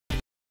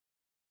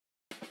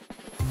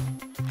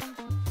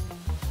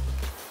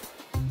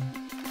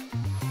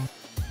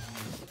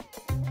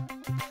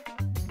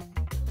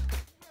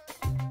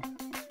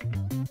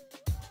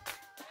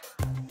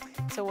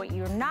So what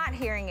you're not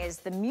hearing is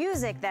the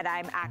music that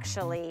I'm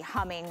actually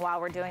humming while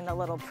we're doing the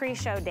little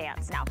pre-show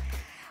dance. Now,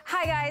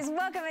 hi guys,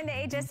 welcome into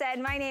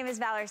HSN. My name is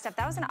Valerie Stupp.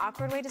 That was an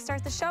awkward way to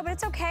start the show, but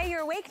it's okay,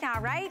 you're awake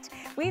now, right?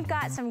 We've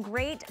got some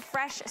great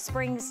fresh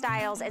spring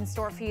styles in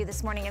store for you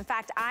this morning. In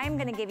fact, I'm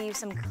gonna give you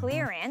some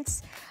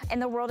clearance in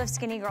the world of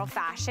Skinnygirl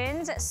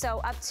fashions. So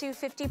up to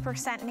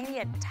 50%, maybe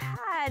a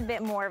tad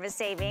bit more of a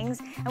savings.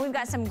 And we've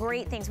got some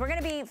great things. We're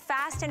gonna be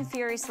fast and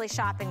furiously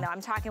shopping though.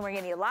 I'm talking, we're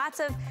gonna give you lots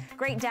of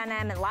great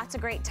denim and lots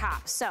of great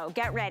tops. So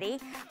get ready.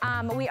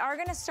 We are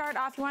gonna start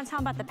off, you wanna tell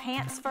them about the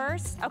pants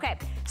first? Okay,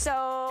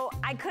 so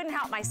I couldn't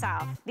help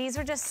myself. These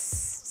are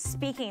just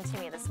speaking to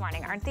me this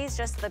morning. Aren't these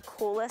just the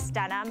coolest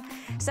denim?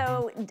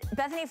 So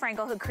Bethenny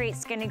Frankel, who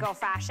creates Skinnygirl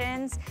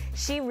fashions,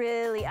 she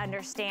really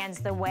understands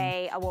the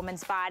way a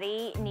woman's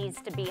body needs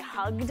to be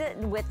hugged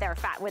with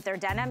their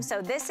denim.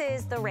 So this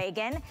is the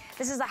Reagan.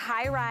 This is a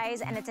high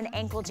rise and it's an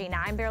ankle jean.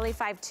 Now I'm barely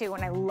 5'2"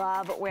 and I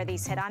love where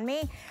these hit on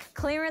me.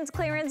 Clearance,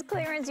 clearance,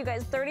 clearance, you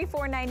guys,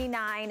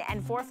 $34.99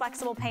 and 4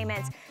 flexible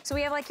payments. So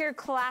we have like your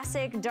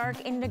classic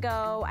dark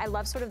indigo. I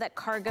love sort of that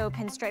cargo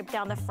pinstripe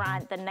down the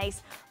front, the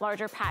nice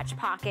larger patch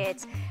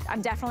pockets.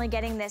 I'm definitely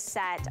getting this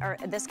set, or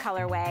this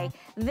colorway.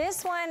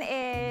 This one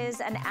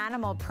is an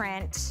animal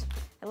print.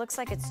 It looks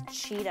like it's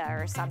cheetah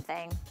or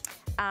something.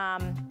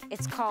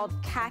 It's called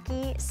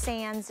Khaki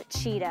Sands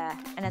Cheetah,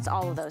 and it's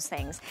all of those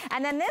things.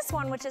 And then this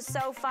one, which is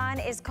so fun,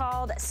 is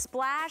called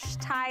Splash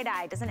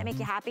Tie-Dye. Doesn't it make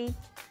you happy?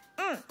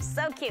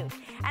 So cute.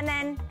 And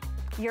then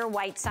your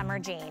white summer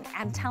jean.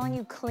 I'm telling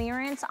you,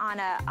 clearance on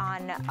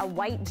a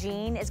white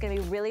jean is gonna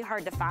be really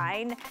hard to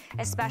find,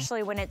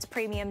 especially when it's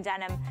premium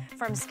denim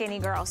from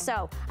Skinnygirl.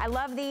 So I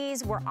love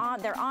these.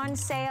 They're on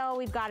sale.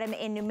 We've got them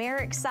in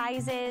numeric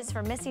sizes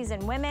for Missy's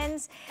and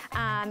women's,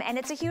 and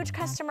it's a huge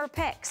customer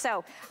pick.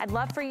 So I'd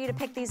love for you to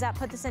pick these up,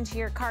 put this into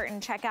your cart,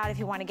 and check out if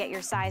you want to get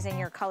your size and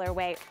your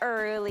colorway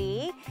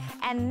early.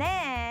 And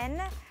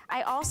then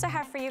I also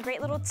have for you a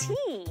great little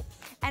tee,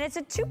 and it's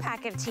a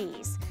 2-pack of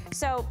tees.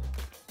 So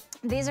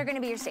these are gonna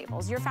be your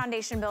staples, your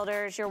foundation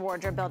builders, your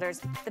wardrobe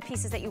builders, the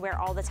pieces that you wear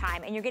all the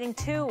time. And you're getting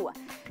two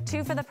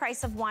for the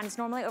price of one. It's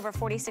normally over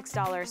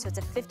 $46, so it's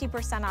a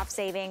 50% off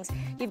savings.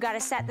 You've got a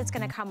set that's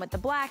gonna come with the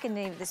black, and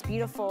then you have this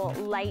beautiful,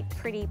 light,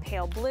 pretty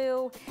pale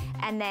blue.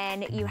 And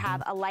then you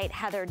have a light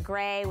heathered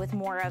gray with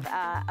more of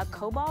a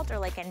cobalt or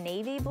like a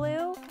navy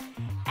blue.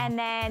 And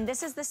then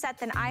this is the set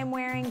that I'm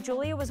wearing.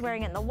 Julia was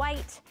wearing it in the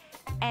white.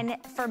 And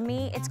for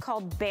me, it's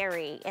called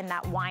Berry in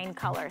that wine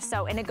color.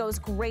 So, and it goes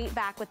great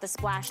back with the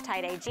Splash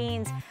tie-dye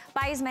jeans.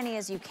 Buy as many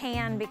as you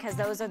can, because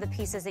those are the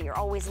pieces that you're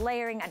always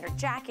layering under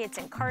jackets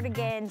and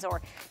cardigans,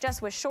 or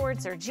just with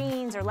shorts or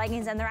jeans or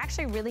leggings. And they're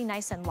actually really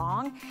nice and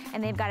long.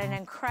 And they've got an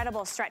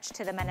incredible stretch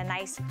to them and a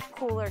nice,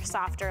 cooler,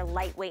 softer,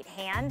 lightweight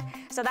hand.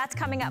 So that's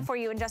coming up for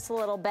you in just a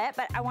little bit.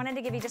 But I wanted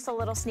to give you just a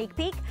little sneak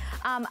peek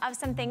of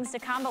some things to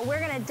come. But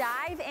we're gonna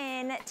dive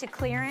in to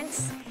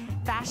clearance,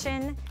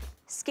 fashion,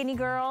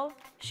 Skinnygirl.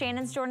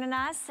 Shannon's joining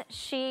us.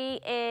 She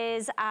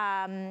is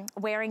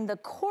wearing the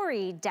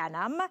Corey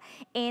denim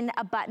in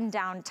a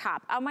button-down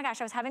top. Oh my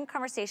gosh, I was having a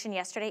conversation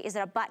yesterday. Is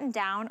it a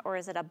button-down or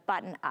is it a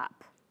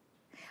button-up?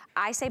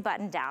 I say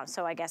button down,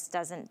 so I guess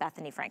doesn't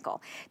Bethenny Frankel.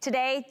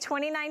 Today,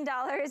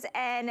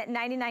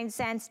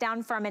 $29.99,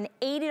 down from an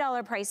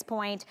 $80 price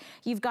point.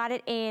 You've got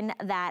it in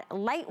that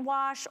light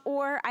wash,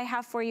 or I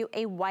have for you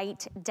a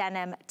white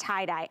denim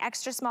tie-dye.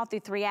 Extra small through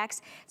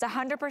 3X. It's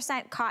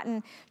 100%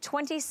 cotton,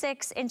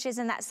 26 inches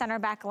in that center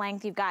back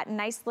length. You've got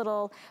nice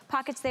little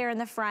pockets there in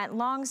the front,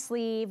 long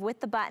sleeve with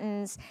the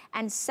buttons,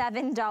 and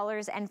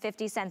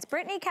 $7.50.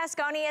 Brittany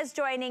Casconi is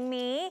joining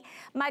me.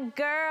 My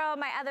girl,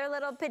 my other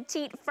little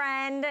petite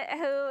friend,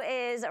 who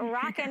is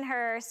rocking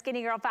her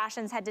Skinnygirl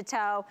fashions head to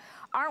toe.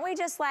 Aren't we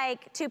just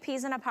like 2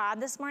 peas in a pod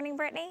this morning,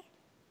 Brittany?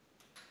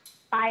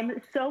 I'm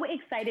so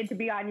excited to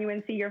be on you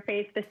and see your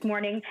face this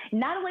morning,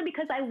 not only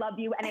because I love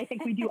you and I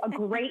think we do a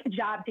great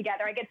job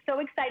together. I get so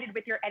excited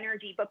with your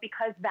energy, but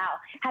because, Val,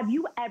 have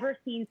you ever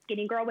seen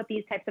Skinnygirl with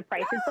these types of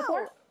prices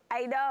before?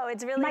 I know,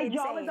 it's really insane. My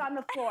jaw was on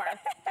the floor.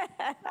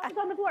 I was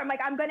on the floor. I'm like,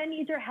 I'm gonna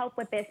need your help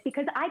with this,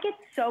 because I get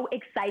so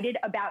excited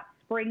about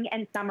spring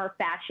and summer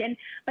fashion,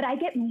 but I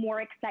get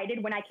more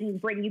excited when I can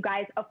bring you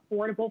guys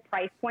affordable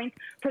price points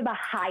for the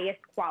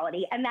highest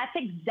quality. And that's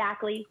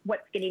exactly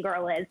what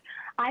Skinnygirl is.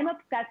 I'm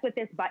obsessed with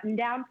this button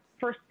down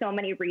for so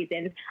many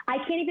reasons. I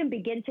can't even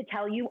begin to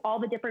tell you all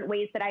the different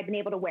ways that I've been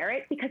able to wear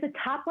it, because a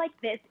top like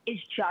this is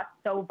just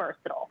so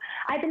versatile.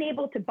 I've been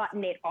able to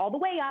button it all the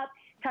way up,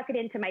 tuck it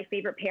into my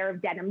favorite pair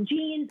of denim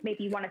jeans.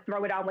 Maybe you want to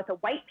throw it on with a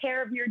white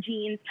pair of your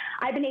jeans.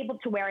 I've been able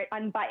to wear it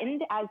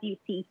unbuttoned, as you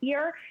see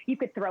here. You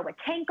could throw a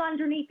tank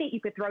underneath it. You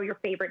could throw your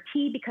favorite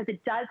tee, because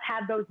it does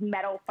have those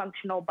metal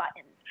functional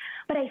buttons.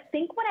 But I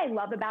think what I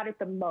love about it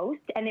the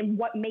most, and then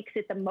what makes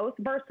it the most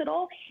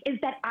versatile, is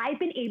that I've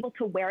been able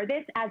to wear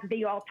this as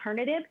the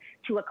alternative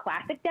to a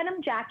classic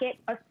denim jacket,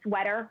 a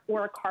sweater,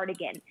 or a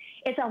cardigan.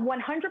 It's a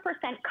 100%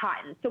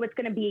 cotton, so it's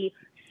going to be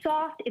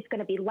soft, it's going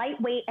to be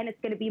lightweight, and it's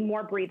going to be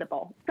more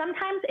breathable.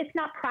 Sometimes it's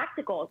not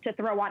practical to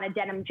throw on a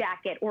denim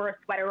jacket or a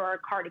sweater or a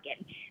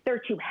cardigan.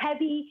 They're too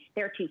heavy,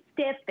 they're too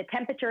stiff, the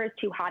temperature is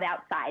too hot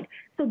outside.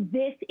 So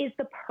this is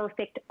the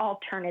perfect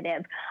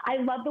alternative. I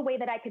love the way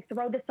that I could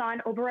throw this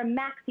on over a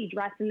maxi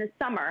dress in the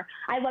summer.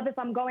 I love if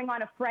I'm going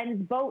on a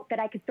friend's boat that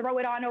I could throw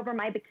it on over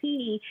my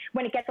bikini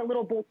when it gets a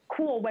little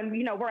cool when,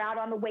 you know, we're out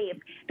on the waves.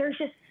 There's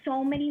just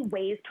so many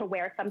ways to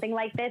wear something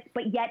like this,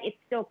 but yet it's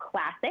still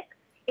classic.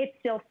 It's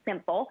still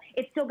simple.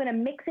 It's still going to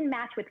mix and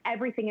match with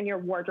everything in your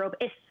wardrobe,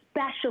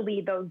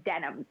 especially those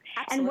denims.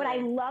 Absolutely. And what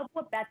I love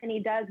what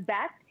Bethenny does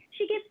best,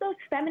 she gives those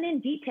feminine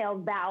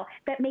details, Val,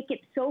 that make it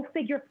so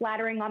figure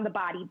flattering on the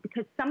body,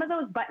 because some of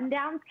those button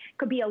downs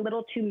could be a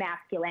little too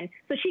masculine.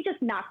 So she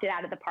just knocked it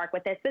out of the park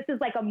with this. This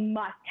is like a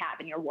must have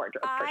in your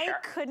wardrobe for sure. I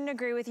couldn't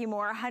agree with you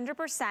more.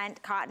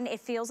 100% cotton. It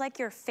feels like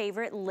your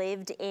favorite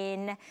lived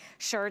in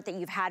shirt that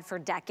you've had for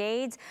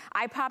decades.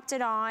 I popped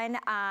it on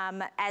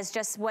as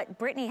just what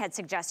Brittany had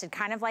suggested,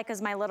 kind of like as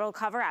my little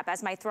cover up,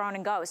 as my throw on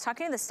and go. I was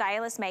talking to the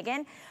stylist,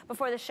 Megan,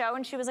 before the show,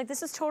 and she was like,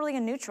 this is totally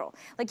a neutral.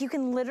 Like, you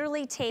can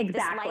literally take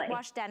this light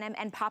wash denim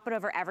and pop it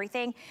over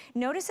everything.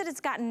 Notice that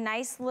it's got a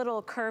nice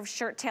little curved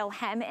shirt tail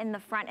hem in the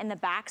front and the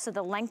back, so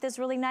the length is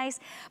really nice.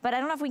 But I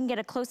don't know if we can get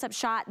a close-up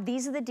shot.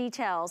 These are the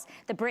details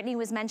that Brittany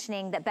was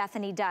mentioning that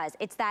Bethenny does.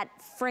 It's that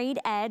frayed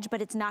edge,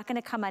 but it's not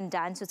gonna come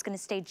undone, so it's gonna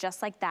stay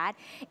just like that.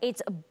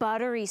 It's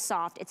buttery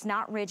soft. It's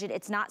not rigid.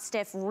 It's not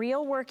stiff.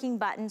 Real working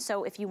button,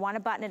 so if you wanna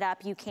button it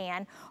up, you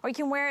can. Or you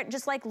can wear it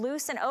just like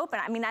loose and open.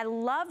 I mean, I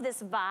love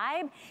this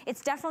vibe.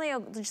 It's definitely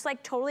just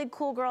like totally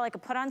cool girl. I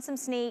could put on some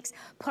sneaks,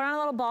 put on a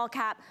little ball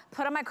cap,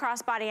 put on my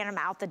crossbody, and I'm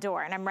out the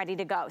door and I'm ready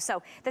to go.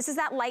 So this is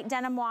that light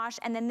denim wash,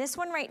 and then this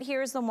one right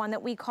here is the one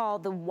that we call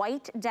the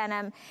white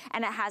denim,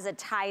 and it has a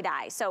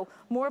tie-dye. So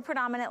more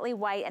predominantly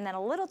white, and then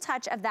a little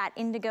touch of that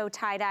indigo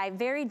tie-dye.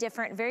 Very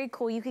different, very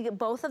cool. You could get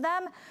both of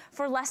them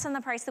for less than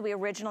the price that we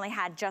originally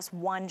had, just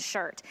one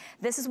shirt.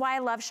 This is why I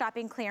love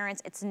shopping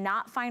clearance. It's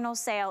not final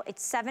sale.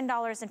 It's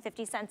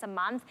 $7.50 a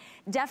month.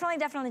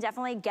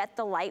 Definitely get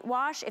the light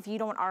wash if you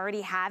don't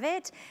already have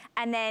it.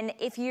 And then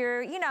if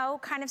you're, you know,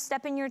 kind of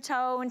stepping your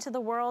toe into the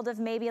world of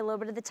maybe a little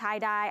bit of the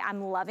tie-dye,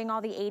 I'm loving all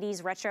the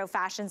 80s retro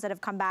fashions that have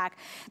come back.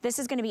 This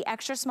is gonna be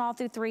extra small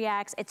through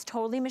 3X. It's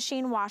totally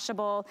machine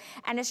washable,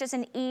 and it's just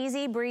an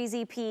easy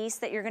breezy piece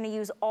that you're gonna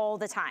use all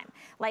the time,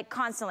 like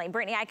constantly.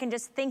 Brittany, I can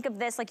just think of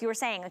this, like you were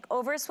saying, like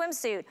over a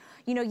swimsuit.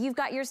 You know, you've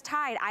got yours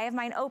tied, I have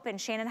mine open,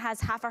 Shannon has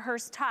half of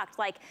hers tucked.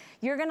 Like,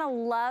 you're gonna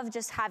love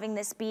just having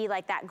this be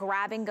like that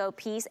grab and go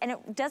piece, and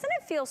doesn't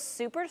it feel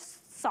super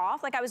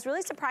soft? Like, I was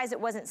really surprised it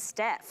wasn't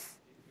stiff.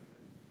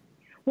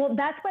 Well,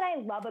 that's what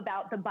I love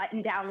about the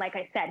button down, like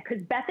I said,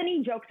 because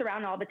Bethenny jokes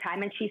around all the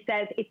time, and she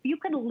says, if you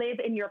could live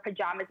in your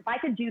pajamas, if I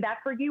could do that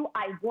for you,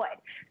 I would.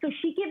 So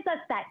she gives us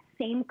that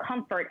same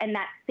comfort and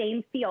that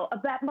same feel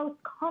of that most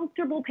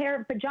comfortable pair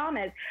of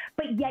pajamas,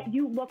 but yet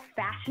you look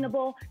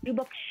fashionable, you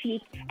look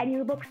chic, and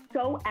you look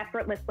so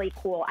effortlessly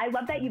cool. I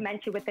love that you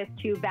mentioned with this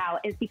too, Val,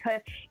 is because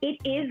it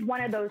is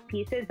one of those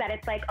pieces that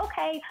it's like,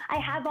 okay, I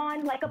have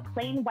on like a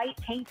plain white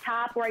tank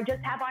top, or I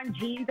just have on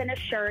jeans and a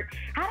shirt.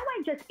 How do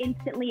I just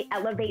instantly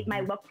elevate my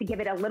look to give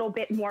it a little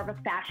bit more of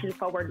a fashion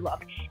forward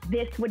look?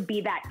 This would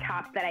be that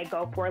top that I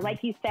go for. Like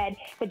you said,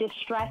 the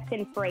distressed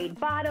and frayed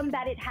bottom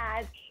that it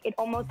has, it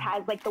almost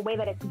has like the way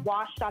that it's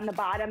washed on the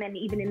bottom and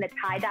even in the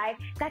tie-dye.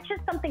 That's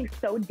just something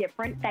so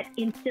different that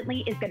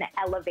instantly is gonna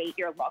elevate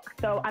your look.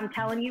 So I'm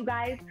telling you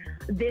guys,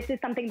 this is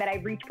something that I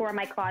reach for in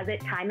my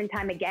closet time and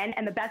time again.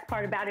 And the best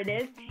part about it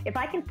is, if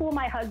I can fool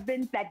my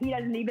husband that he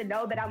doesn't even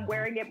know that I'm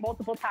wearing it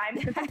multiple times,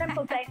 because sometimes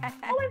he'll say,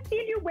 oh, I've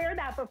seen you wear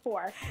that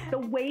before. The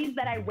ways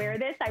that I wear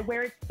this, I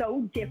wear it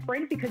so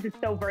different because it's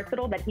so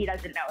versatile that he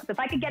doesn't know. So if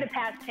I could get it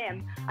past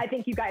him, I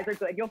think you guys are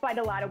good. You'll find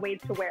a lot of ways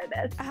to wear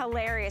this.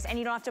 Hilarious. And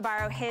you don't have to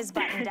borrow his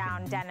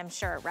button-down denim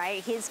shirt,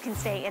 right? His can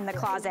stay in the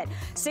closet.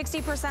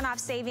 60% off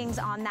savings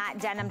on that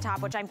denim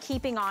top, which I'm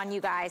keeping on,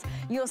 you guys.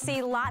 You'll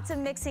see lots of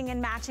mixing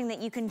and matching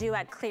that you can do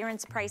at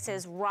clearance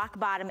prices, rock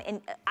bottom.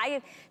 And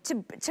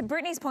to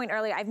Brittany's point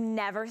earlier, I've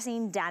never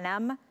seen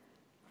denim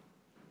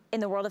in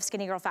the world of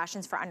Skinnygirl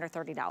fashions for under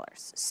 $30.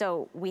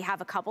 So we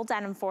have a couple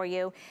denim for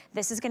you.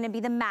 This is gonna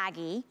be the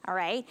Maggie, all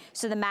right?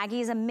 So the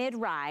Maggie is a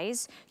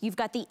mid-rise. You've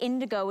got the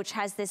indigo, which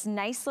has this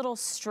nice little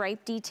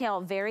stripe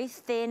detail, very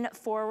thin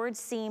forward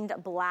seamed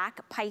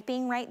black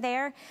piping right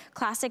there.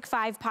 Classic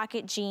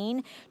 5-pocket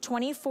jean.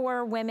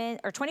 24 women,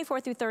 or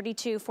 24 through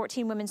 32,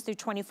 14 women's through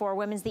 24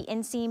 women's. The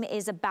inseam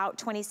is about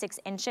 26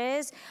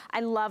 inches. I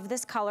love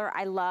this color.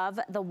 I love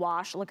the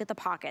wash. Look at the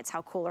pockets.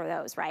 How cool are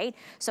those, right?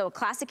 So a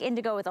classic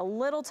indigo with a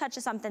little touch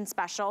of something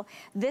special.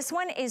 This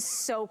one is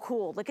so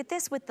cool. Look at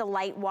this with the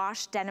light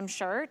wash denim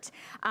shirt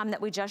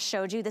that we just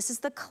showed you. This is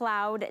the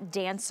Cloud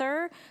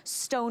Dancer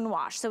Stone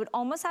Wash. So it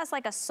almost has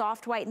like a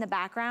soft white in the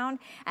background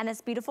and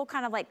this beautiful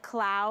kind of like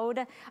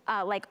cloud,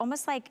 like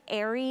almost like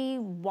airy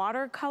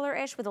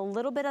watercolor-ish with a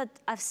little bit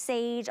of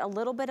sage, a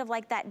little bit of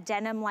like that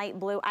denim light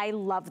blue. I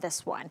love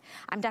this one.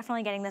 I'm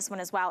definitely getting this one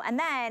as well. And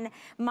then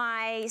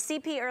my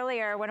CP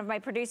earlier, one of my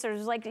producers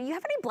was like, do you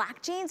have any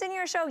black jeans in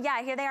your show?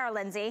 Yeah, here they are,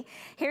 Lindsay.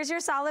 Here's your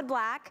solid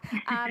black.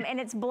 And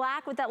it's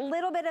black with a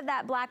little bit of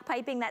that black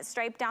piping, that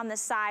stripe down the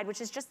side,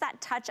 which is just that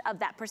touch of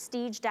that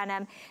prestige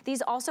denim.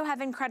 These also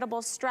have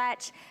incredible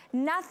stretch.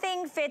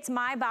 Nothing fits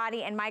my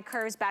body and my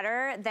curves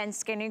better than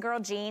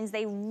Skinnygirl jeans.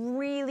 They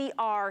really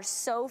are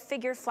so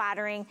figure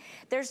flattering.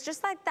 There's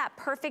just like that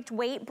perfect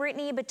weight,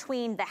 Brittany,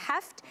 between the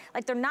heft,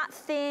 like they're not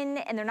thin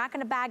and they're not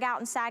gonna bag out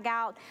and sag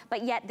out,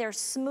 but yet they're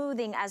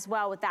smoothing as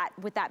well with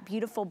that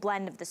beautiful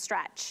blend of the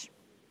stretch.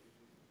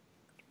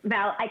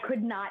 Val, I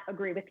could not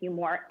agree with you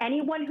more.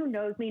 Anyone who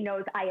knows me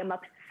knows I am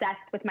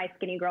obsessed with my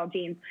Skinnygirl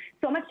jeans,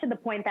 so much to the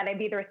point that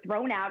I've either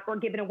thrown out or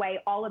given away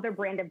all other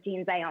brand of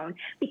jeans I own,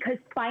 because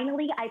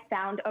finally I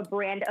found a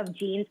brand of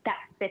jeans that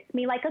fits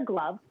me like a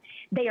glove.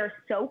 They are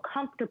so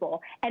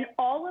comfortable, and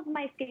all of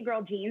my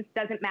Skinnygirl jeans,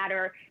 doesn't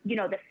matter, you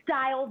know, the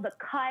style, the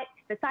cut,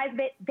 the size of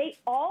it, they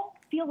all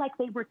feel like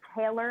they were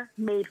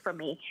tailor-made for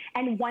me.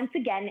 And once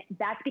again,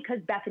 that's because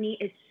Bethenny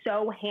is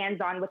so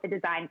hands-on with the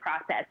design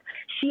process.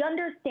 She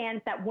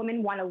understands that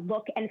women want to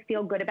look and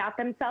feel good about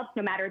themselves,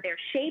 no matter their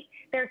shape,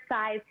 their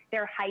size,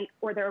 their height,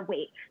 or their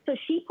weight. So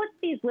she puts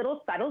these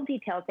little subtle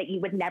details that you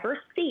would never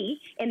see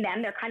in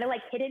them. They're kind of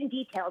like hidden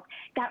details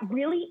that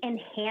really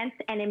enhance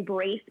and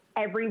embrace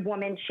every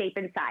woman's shape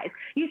and size.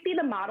 You see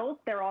the models,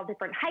 they're all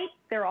different heights,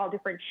 they're all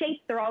different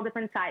shapes, they're all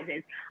different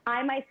sizes.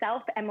 I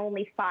myself am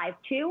only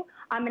 5'2".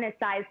 I'm in a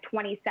size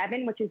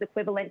 27, which is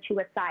equivalent to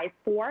a size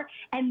 4,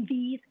 and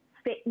these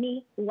fit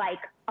me like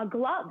a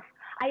glove.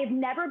 I have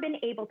never been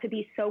able to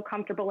be so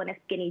comfortable in a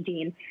skinny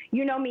jean.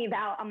 You know me,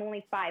 Val, I'm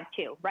only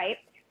 5'2", right?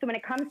 So when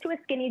it comes to a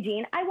skinny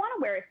jean, I want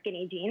to wear a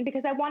skinny jean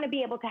because I want to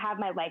be able to have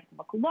my legs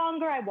look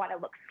longer. I want to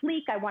look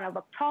sleek. I want to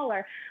look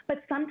taller.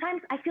 But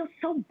sometimes I feel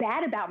so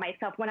bad about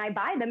myself when I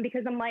buy them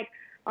because I'm like,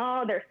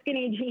 oh, they're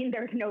skinny jeans.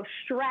 There's no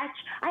stretch.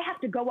 I have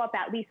to go up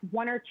at least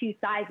 1 or 2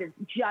 sizes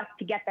just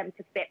to get them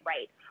to fit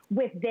right.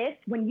 With this,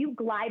 when you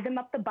glide them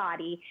up the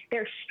body,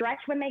 they're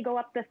stretched when they go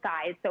up the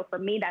thighs. So for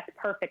me, that's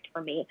perfect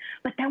for me.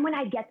 But then when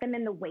I get them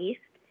in the waist,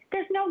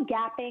 there's no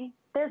gapping.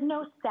 There's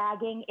no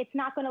sagging. It's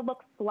not going to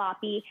look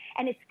sloppy.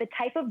 And it's the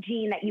type of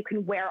jean that you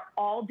can wear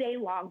all day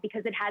long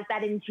because it has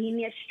that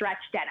ingenious stretch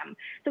denim.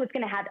 So it's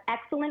going to have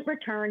excellent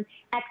return,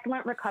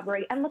 excellent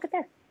recovery. And look at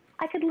this.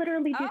 I could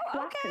literally do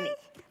squats in these.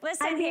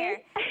 Listen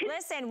here.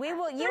 Listen,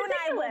 you and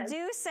I will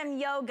do some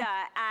yoga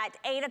at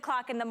 8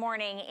 o'clock in the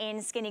morning in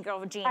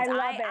Skinnygirl jeans. I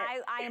love it.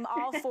 I am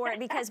all for it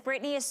because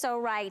Brittany is so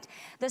right.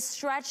 The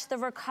stretch, the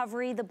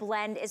recovery, the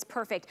blend is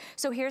perfect.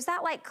 So here's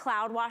that like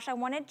cloud wash. I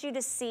wanted you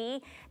to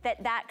see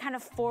that kind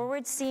of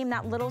forward seam,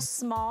 that little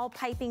small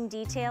piping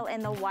detail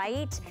in the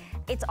white.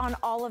 It's on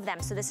all of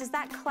them. So this is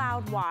that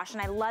cloud wash,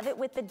 and I love it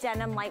with the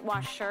denim light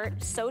wash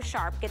shirt. So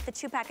sharp. Get the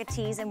 2-pack of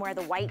tees and wear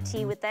the white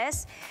tee with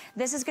this.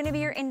 This is gonna be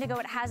your indigo.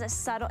 It has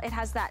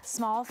that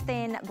small,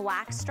 thin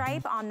black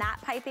stripe on that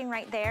piping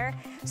right there.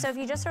 So if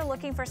you just are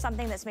looking for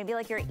something that's maybe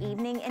like your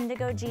evening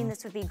indigo jean,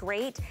 this would be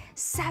great.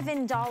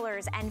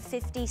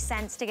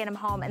 $7.50 to get them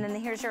home. And then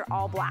here's your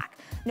all black.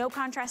 No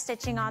contrast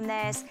stitching on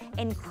this.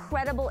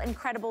 Incredible,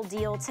 incredible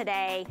deal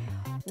today.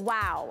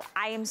 Wow,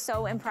 I am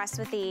so impressed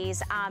with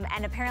these.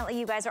 And apparently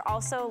you guys are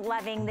also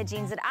loving the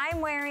jeans that I'm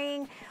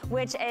wearing,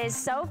 which is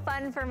so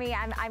fun for me.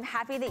 I'm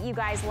happy that you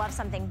guys love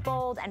something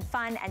bold and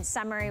fun and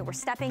summery. We're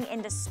stepping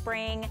into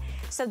spring.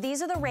 So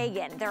these are the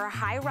Reagan. They're a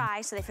high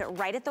rise, so they fit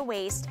right at the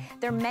waist.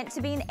 They're meant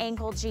to be an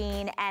ankle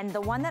jean, and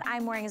the one that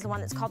I'm wearing is the one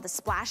that's called the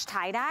Splash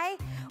Tie-Dye,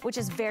 which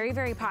is very,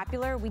 very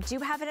popular. We do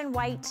have it in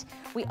white.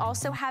 We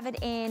also have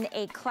it in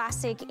a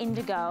classic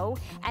indigo,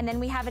 and then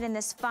we have it in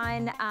this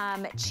fun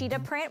cheetah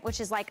print,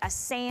 which is like a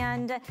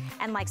sand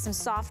and like some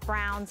soft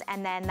browns,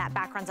 and then that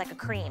background's like a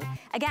cream.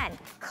 Again,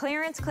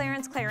 clearance,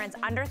 clearance, clearance,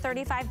 under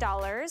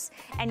 $35,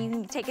 and you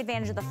can take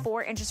advantage of the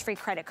 4 interest-free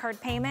credit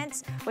card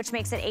payments, which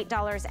makes it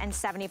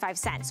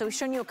 $8.75. So we've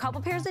shown you a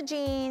couple pairs of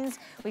jeans,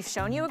 we've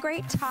shown you a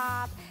great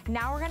top.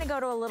 Now we're gonna go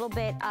to a little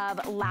bit of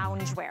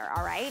loungewear,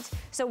 all right?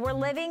 So we're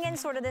living in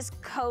sort of this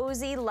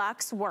cozy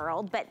luxe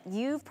world, but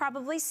you've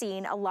probably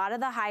seen a lot of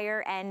the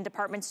higher end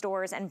department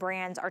stores and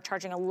brands are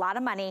charging a lot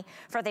of money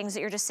for things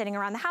that you're just sitting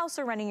around the house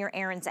or running your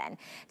errands in.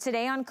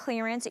 Today on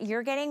clearance,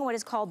 you're getting what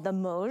is called the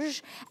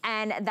Mouge,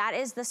 and that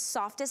is the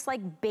softest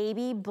like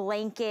baby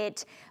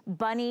blanket,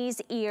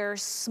 bunny's ear,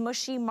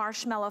 smushy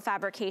marshmallow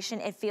fabrication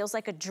it feels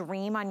like a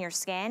dream on your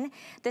skin.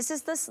 This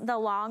is the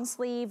long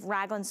sleeve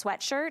raglan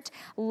sweatshirt.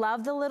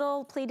 Love the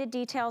little pleated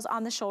details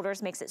on the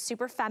shoulders, makes it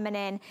super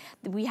feminine.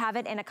 We have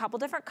it in a couple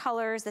different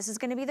colors. This is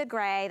gonna be the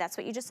gray. That's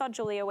what you just saw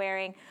Julia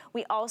wearing.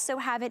 We also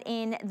have it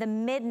in the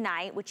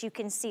midnight, which you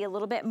can see a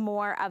little bit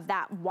more of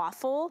that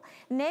waffle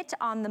knit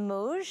on the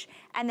mouge.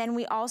 And then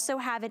we also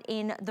have it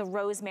in the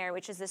rosemary,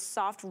 which is this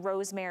soft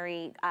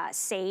rosemary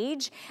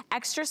sage,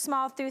 extra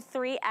small through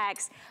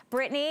 3X.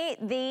 Brittany,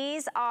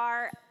 these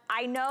are,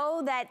 I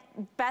know that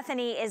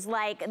Bethenny is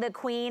like the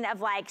queen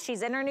of like,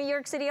 she's in her New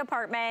York City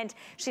apartment.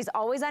 She's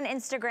always on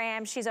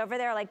Instagram. She's over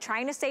there like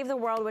trying to save the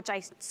world, which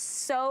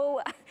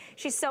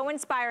she's so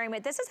inspiring.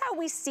 But this is how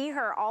we see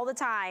her all the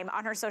time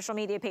on her social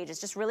media pages,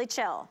 just really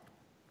chill.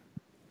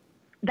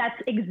 That's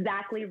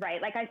exactly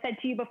right. Like I said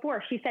to you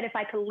before, she said if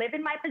I could live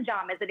in my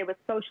pajamas and it was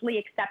socially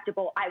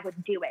acceptable, I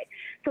would do it.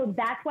 So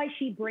that's why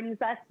she brings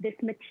us this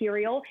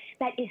material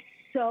that is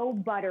so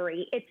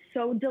buttery. It's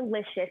so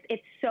delicious.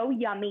 It's so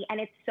yummy, and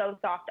it's so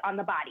soft on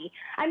the body.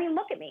 I mean,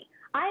 look at me.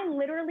 I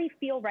literally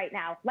feel right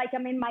now like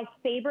I'm in my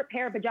favorite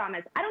pair of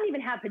pajamas. I don't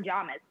even have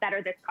pajamas that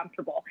are this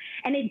comfortable.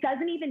 And it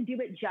doesn't even do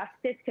it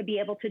justice to be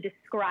able to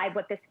describe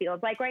what this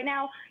feels like right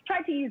now.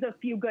 Try to use a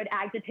few good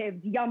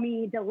adjectives,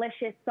 yummy,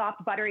 delicious,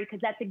 soft, buttery,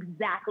 because that's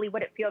exactly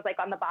what it feels like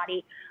on the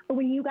body. But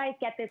when you guys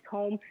get this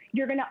home,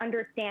 you're going to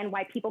understand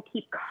why people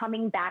keep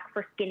coming back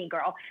for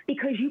Skinnygirl,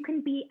 because you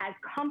can be as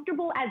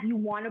comfortable as you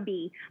want to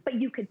be, but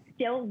you could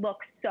still look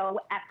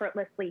so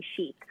effortlessly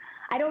chic.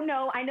 I don't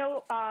know. I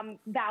know,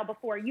 Val,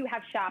 before you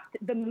have shopped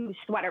the Mouge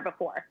sweater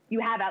before. You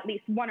have at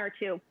least one or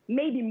two,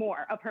 maybe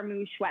more of her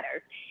Mouge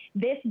sweaters.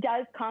 This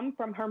does come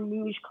from her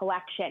Mouge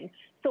collection.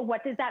 So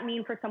what does that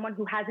mean for someone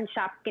who hasn't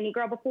shopped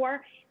Skinnygirl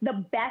before?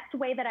 The best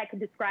way that I could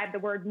describe the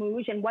word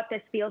Mouge and what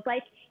this feels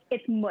like,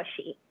 it's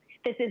mushy.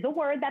 This is a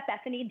word that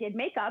Bethenny did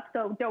make up,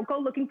 so don't go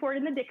looking for it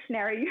in the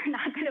dictionary. You're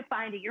not going to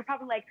find it. You're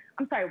probably like,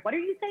 I'm sorry, what are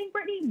you saying,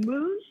 Brittany?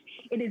 Mouge?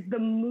 It is the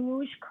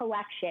Mouge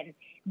collection.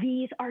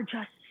 These are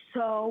just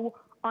so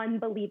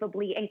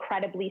unbelievably,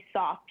 incredibly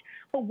soft.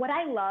 But what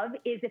I love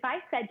is if I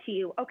said to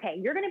you, okay,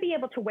 you're going to be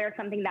able to wear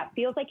something that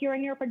feels like you're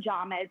in your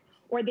pajamas,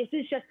 or this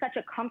is just such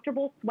a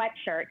comfortable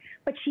sweatshirt,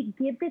 but she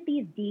gives it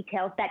these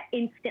details that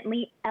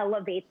instantly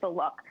elevate the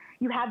look.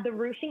 You have the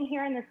ruching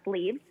here in the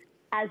sleeves,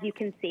 as you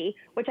can see,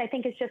 which I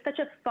think is just such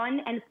a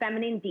fun and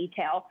feminine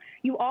detail.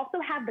 You also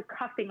have the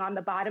cuffing on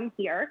the bottom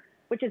here,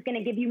 which is going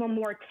to give you a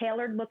more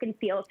tailored look and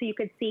feel. So you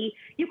could see,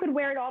 you could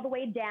wear it all the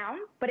way down,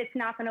 but it's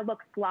not going to look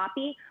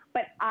sloppy.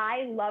 But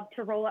I love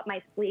to roll up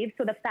my sleeves.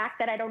 So the fact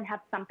that I don't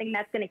have something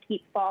that's going to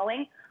keep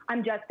falling,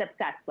 I'm just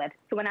obsessed with.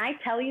 So when I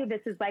tell you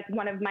this is like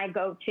one of my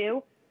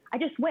go-to, I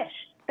just wish.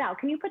 Val,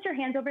 can you put your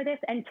hands over this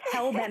and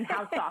tell them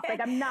how soft? Like,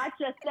 I'm not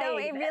just saying.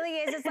 No, it really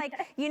is. It's like,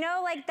 you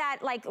know, like that,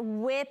 like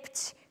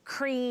whipped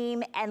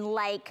cream and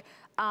like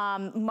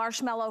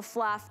marshmallow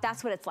fluff.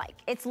 That's what it's like.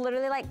 It's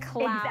literally like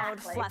cloud,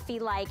 fluffy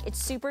like.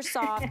 It's super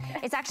soft.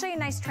 It's actually a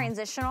nice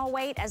transitional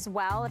weight as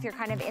well if you're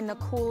kind of in the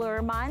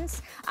cooler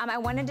months. I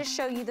wanted to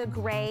show you the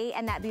gray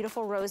and that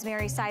beautiful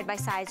rosemary side by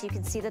side, so you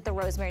can see that the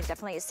rosemary is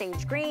definitely a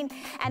sage green.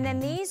 And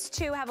then these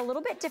two have a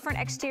little bit different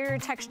exterior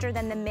texture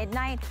than the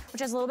midnight,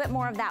 which has a little bit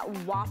more of that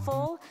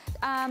waffle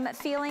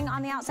feeling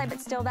on the outside, but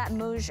still that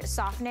mouge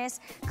softness.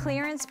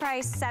 Clearance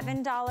price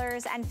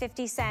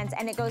 $7.50,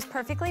 and it goes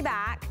perfectly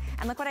back.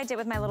 And look what I did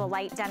with my little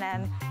light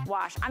denim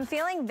wash. I'm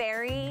feeling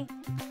very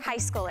high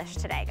schoolish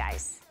today,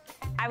 guys.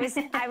 I was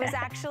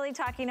actually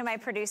talking to my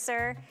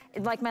producer,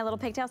 like my little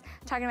pigtails,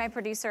 talking to my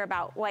producer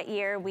about what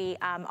year we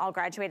all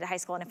graduated high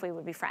school and if we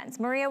would be friends.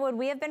 Maria, would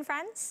we have been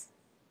friends?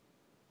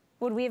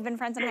 Would we have been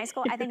friends in high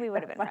school? I think we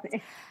would have been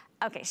friends.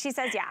 Okay, she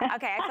says yeah.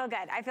 Okay, I feel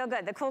good. I feel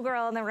good. The cool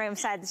girl in the room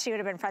said she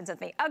would have been friends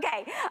with me.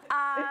 Okay,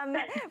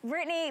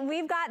 Brittany,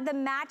 we've got the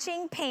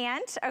matching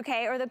pant,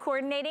 okay, or the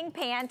coordinating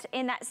pant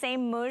in that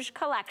same Mouge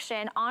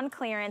collection on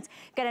clearance.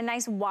 Got a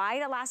nice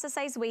wide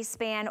elasticized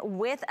waistband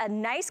with a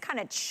nice kind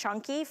of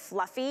chunky,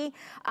 fluffy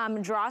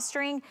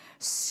drawstring.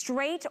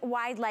 Straight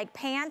wide leg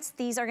pants.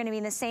 These are gonna be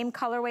in the same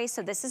colorway,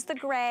 so this is the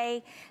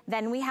gray.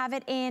 Then we have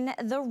it in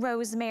the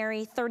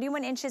rosemary,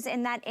 31 inches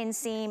in that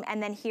inseam,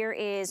 and then here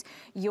is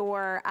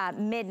your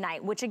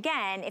midnight, which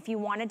again, if you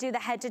want to do the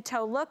head to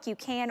toe look, you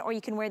can, or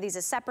you can wear these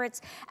as separates.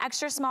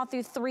 Extra small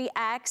through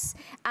 3X.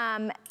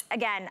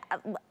 Again,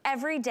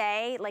 every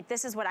day, like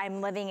this is what I'm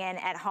living in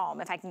at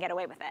home if I can get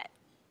away with it.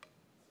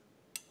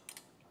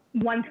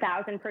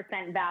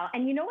 1000%, Val.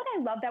 And you know what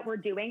I love that we're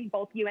doing,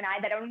 both you and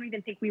I, that I don't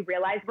even think we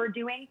realize we're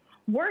doing?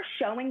 We're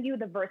showing you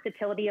the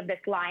versatility of this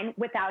line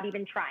without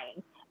even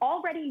trying.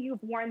 Already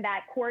you've worn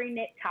that Corey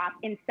knit top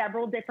in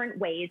several different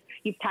ways.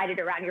 You've tied it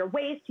around your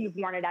waist. You've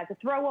worn it as a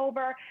throw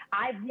over.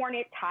 I've worn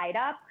it tied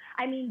up.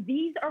 I mean,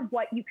 these are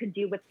what you could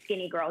do with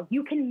Skinnygirl.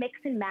 You can mix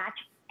and match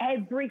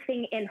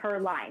everything in her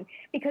line,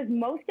 because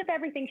most of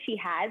everything she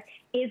has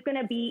is going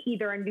to be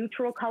either a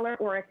neutral color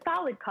or a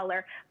solid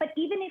color. But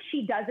even if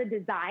she does a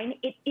design,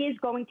 it is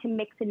going to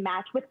mix and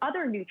match with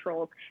other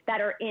neutrals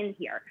that are in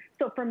here.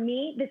 So for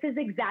me, this is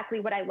exactly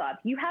what I love.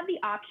 You have the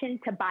option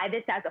to buy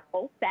this as a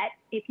full set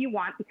if you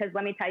want, because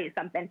let me tell you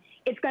something,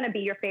 it's going to be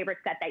your favorite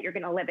set that you're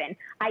going to live in.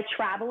 I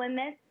travel in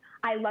this.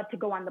 I love to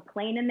go on the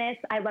plane in this.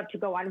 I love to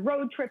go on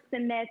road trips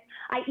in this.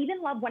 I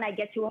even love when I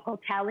get to a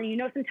hotel and, you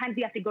know, sometimes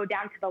you have to go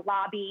down to the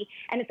lobby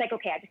and it's like,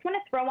 okay, I just want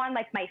to throw on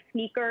like my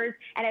sneakers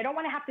and I don't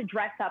want to have to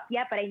dress up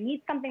yet, but I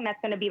need something that's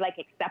going to be like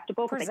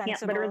acceptable because I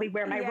can't literally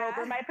wear my robe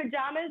or my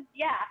pajamas.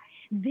 Yeah.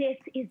 This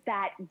is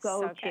that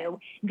go-to. So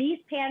these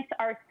pants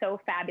are so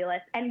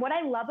fabulous. And what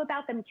I love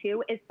about them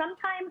too is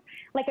sometimes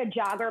like a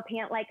jogger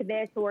pant like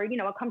this, or, you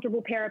know, a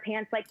comfortable pair of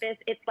pants like this,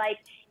 it's like,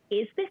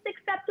 is this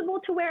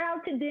acceptable to wear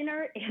out to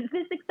dinner? Is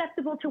this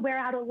acceptable to wear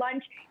out at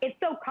lunch? It's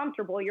so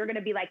comfortable. You're going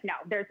to be like, no,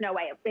 there's no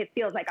way. It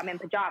feels like I'm in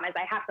pajamas.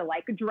 I have to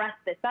like dress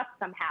this up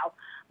somehow.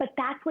 But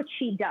that's what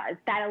she does.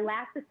 That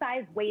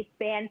elasticized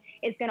waistband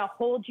is going to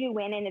hold you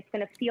in and it's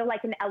going to feel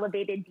like an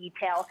elevated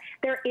detail.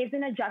 There is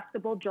an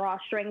adjustable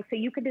drawstring, so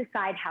you can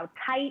decide how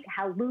tight,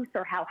 how loose,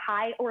 or how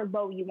high or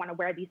low you want to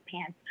wear these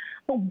pants.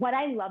 But what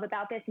I love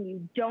about this, and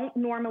you don't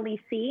normally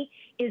see,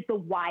 is the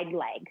wide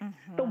leg.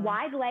 The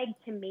wide leg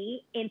to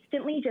me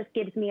instantly just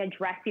gives me a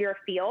dressier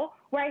feel,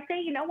 where I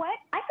say, you know what,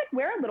 I could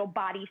wear a little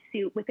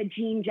bodysuit with a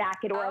jean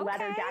jacket or a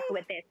leather jacket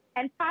with this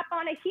and pop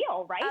on a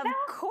heel, right? Of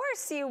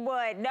course you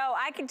would. No,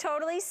 I can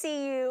totally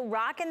see you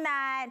rocking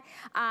that,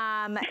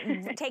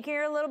 taking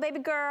your little baby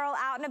girl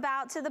out and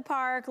about to the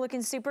park,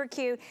 looking super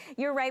cute.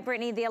 You're right,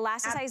 Brittany, the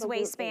elasticized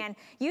waistband.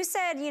 You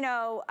said, you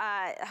know,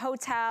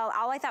 hotel,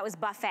 all I thought was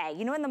buffet.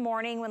 You know, in the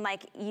morning when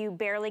like you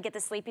barely get the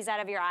sleepies out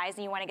of your eyes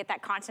and you want to get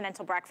that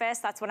continental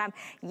breakfast, that's what I'm,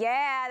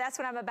 that's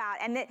what I'm about.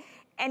 And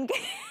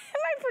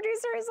my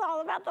producer is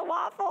all about the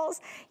waffles.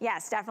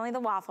 Yes, definitely the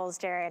waffles,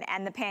 Jared,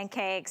 and the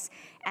pancakes,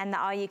 and the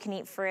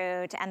all-you-can-eat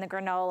fruit, and the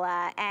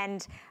granola,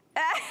 and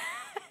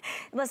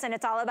listen,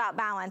 it's all about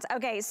balance.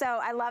 Okay, so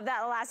I love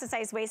that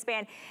elasticized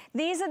waistband.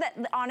 These are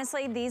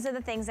honestly, these are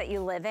the things that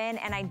you live in,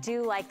 and I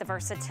do like the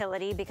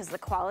versatility because the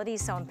quality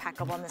is so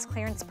impeccable in this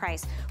clearance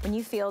price. When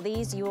you feel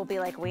these, you will be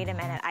like, wait a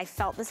minute, I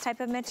felt this type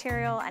of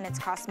material and it's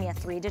cost me a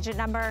 3-digit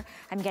number.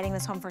 I'm getting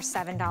this home for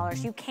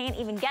 $7. You can't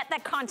even get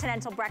that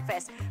continental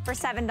breakfast for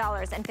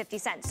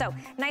 $7.50. So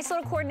nice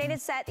little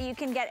coordinated set that you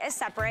can get as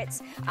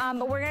separates,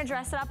 but we're gonna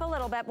dress it up a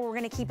little bit, but we're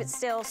gonna keep it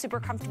still super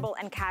comfortable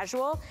and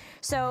casual.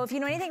 So if you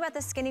know anything about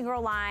the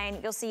Skinnygirl line,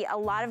 you'll see a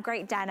lot of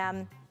great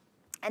denim,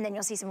 and then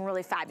you'll see some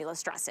really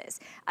fabulous dresses.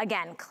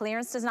 Again,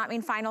 clearance does not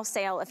mean final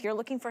sale. If you're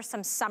looking for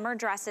some summer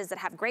dresses that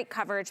have great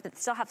coverage but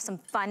still have some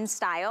fun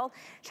style,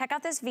 check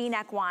out this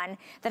V-neck one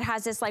that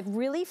has this like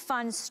really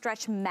fun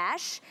stretch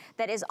mesh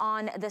that is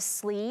on the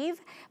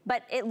sleeve,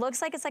 but it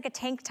looks like it's like a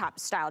tank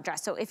top style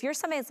dress. So if you're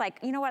somebody that's like,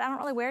 you know what, I don't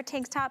really wear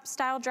tank top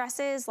style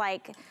dresses,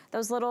 like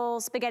those little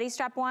spaghetti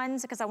strap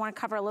ones, because I want to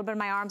cover a little bit of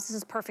my arms, this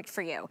is perfect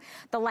for you.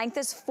 The length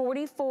is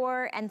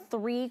 44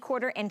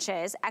 3/4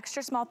 inches,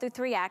 extra small through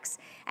 3X,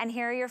 and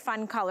here are your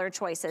fun color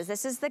choices.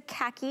 This is the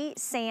khaki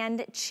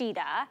sand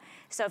cheetah.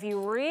 So if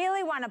you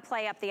really want to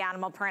play up the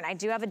animal print, I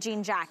do have a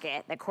jean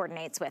jacket that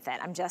coordinates with it.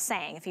 I'm just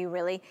saying, if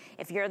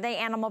you're the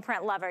animal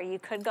print lover, you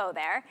could go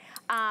there.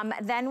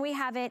 Then we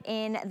have it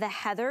in the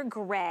heather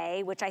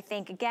gray, which I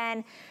think,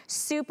 again,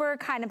 super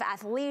kind of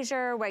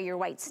athleisure, wear your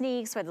white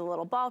sneaks, wear the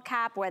little ball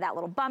cap, wear that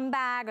little bum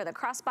bag or the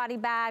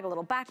crossbody bag, a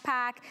little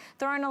backpack,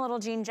 throw in a little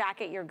jean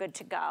jacket, you're good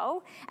to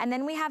go. And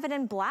then we have it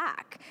in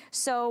black.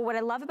 So what I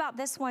love about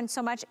this one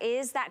so much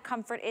is that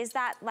comfort, is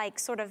that like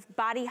sort of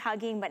body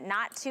hugging, but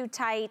not too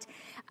tight.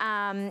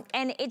 And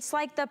it's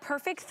like the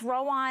perfect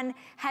throw on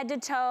head to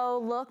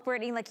toe look,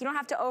 Brittany. Like you don't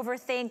have to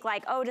overthink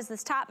like, oh, does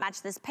this top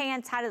match this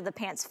pants? How do the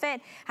pants fit?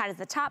 How does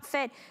the top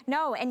fit?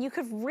 No, and you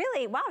could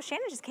really, wow,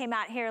 Shannon just came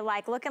out here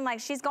like looking like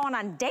she's going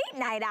on date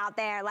night out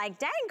there. Like,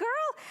 dang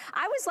girl,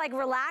 I was like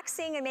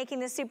relaxing and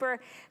making this super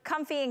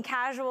comfy and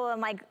casual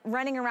and like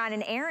running around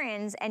in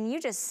errands, and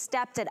you just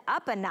stepped it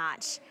up a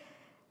notch.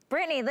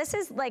 Brittany, this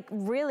is like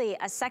really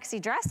a sexy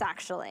dress,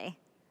 actually.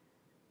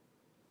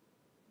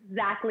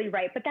 Exactly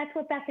right. But that's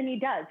what Bethenny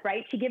does,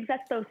 right? She gives us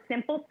those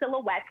simple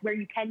silhouettes where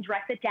you can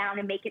dress it down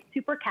and make it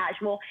super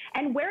casual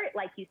and wear it,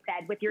 like you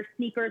said, with your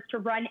sneakers to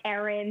run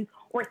errands,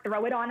 or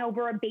throw it on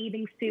over a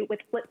bathing suit with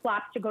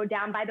flip-flops to go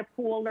down by the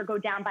pool or go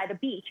down by the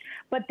beach.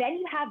 But then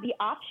you have the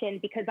option,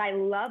 because I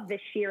love the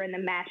sheer and the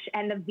mesh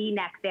and the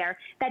V-neck there,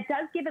 that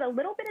does give it a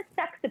little bit of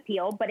sex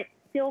appeal, but it's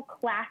still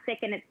classic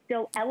and it's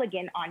still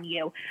elegant on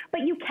you.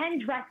 But you can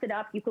dress it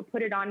up. You could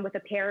put it on with a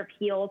pair of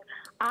heels.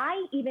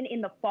 I, even in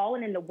the fall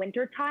and in the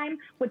winter time,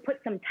 would put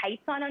some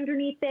tights on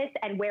underneath this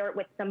and wear it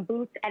with some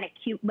boots and a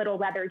cute little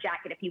leather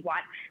jacket if you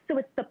want. So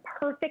it's the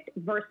perfect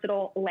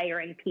versatile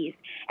layering piece.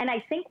 And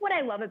I think what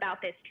I love about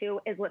this too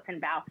is, listen,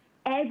 Val,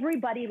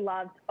 everybody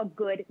loves a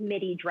good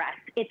midi dress.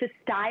 It's a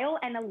style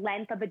and a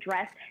length of a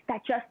dress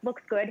that just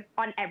looks good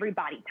on every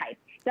body type.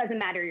 Doesn't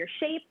matter your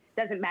shape,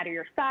 doesn't matter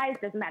your size,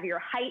 doesn't matter your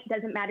height,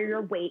 doesn't matter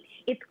your weight.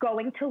 It's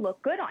going to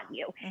look good on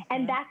you.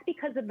 And that's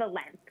because of the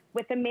length.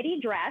 With a midi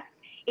dress,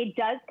 it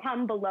does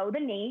come below the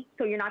knee,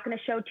 so you're not going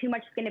to show too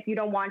much skin if you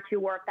don't want to,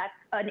 or if that's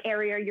an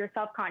area you're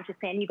self-conscious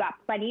in. You got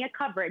plenty of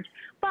coverage,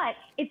 but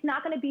it's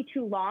not going to be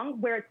too long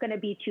where it's going to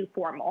be too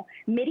formal.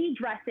 Midi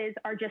dresses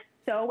are just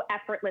so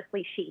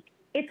effortlessly chic.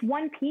 It's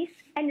one piece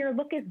and your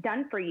look is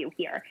done for you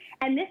here.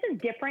 And this is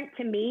different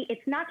to me.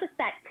 It's not just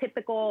that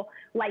typical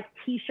like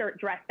t-shirt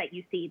dress that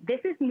you see.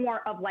 This is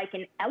more of like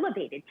an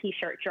elevated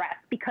t-shirt dress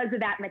because of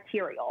that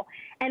material.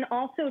 And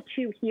also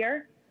too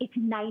here, it's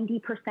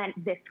 90%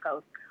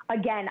 viscose.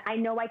 Again, I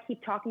know I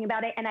keep talking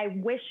about it and I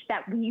wish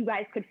that you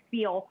guys could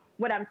feel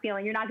what I'm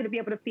feeling. You're not going to be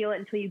able to feel it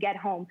until you get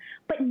home.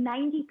 But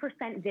 90%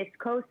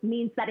 viscose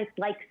means that it's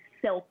like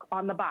silk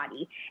on the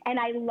body. And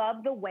I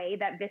love the way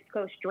that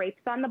viscose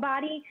drapes on the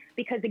body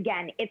because,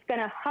 again, it's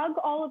going to hug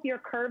all of your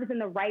curves in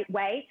the right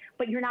way,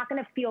 but you're not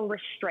going to feel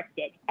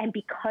restricted. And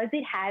because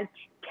it has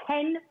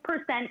 10%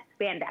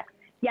 spandex,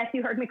 yes,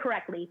 you heard me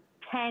correctly,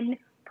 10%.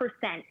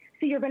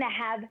 So you're going to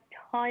have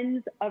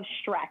tons of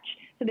stretch.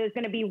 So there's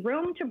going to be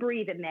room to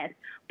breathe in this,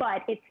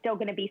 but it's still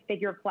going to be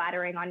figure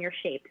flattering on your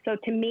shape. So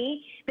to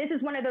me, this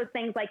is one of those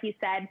things, like you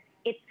said,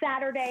 it's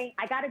Saturday,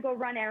 I got to go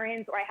run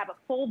errands, or I have a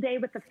full day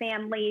with the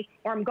family,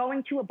 or I'm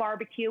going to a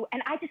barbecue,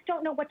 and I just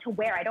don't know what to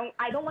wear. I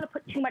don't want to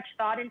put too much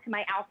thought into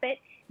my outfit.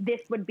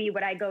 This would be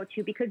what I go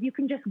to because you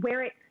can just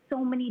wear it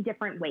so many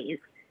different ways.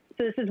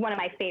 So this is one of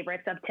my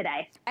favorites of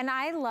today. And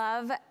I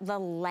love the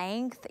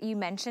length. You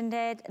mentioned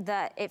it.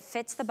 It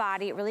fits the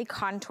body. It really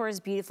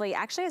contours beautifully. It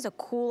actually has a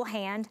cool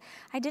hand.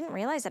 I didn't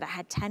realize that it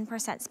had 10%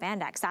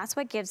 spandex. That's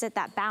what gives it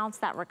that bounce,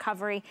 that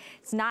recovery.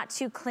 It's not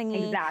too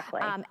clingy.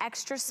 Exactly.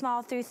 Extra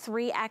small through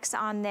 3X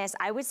on this.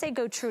 I would say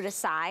go true to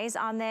size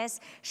on this.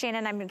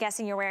 Shannon, I'm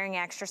guessing you're wearing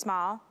extra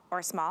small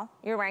or small.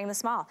 You're wearing the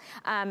small.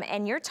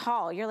 And you're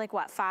tall. You're like,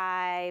 what,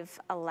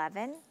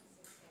 5'11"?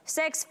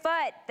 6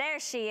 foot, there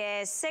she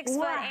is, 6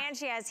 foot, and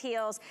she has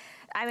heels.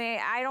 I mean,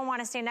 I don't want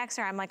to stand next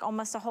to her. I'm like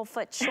almost a whole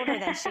foot shorter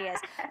than she is.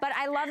 But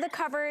I love the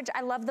coverage. I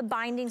love the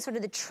binding, sort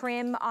of the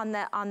trim on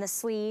the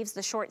sleeves,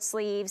 the short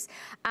sleeves.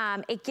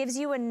 It gives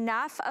you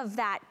enough of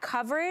that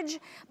coverage,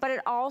 but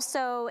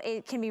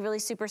it can be really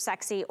super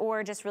sexy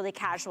or just really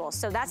casual.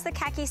 So that's the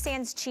Khaki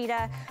Sands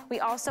Cheetah.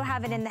 We also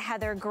have it in the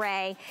Heather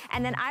Gray.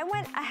 And then I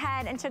went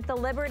ahead and took the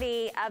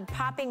liberty of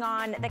popping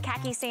on the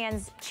Khaki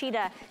Sands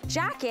Cheetah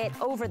jacket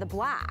over the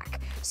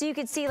black. So you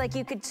could see, like,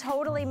 you could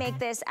totally make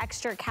this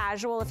extra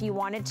casual if you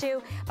wanted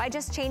to by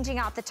just changing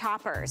out the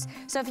toppers.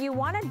 So if you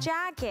want a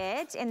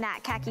jacket in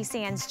that Khaki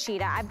Sands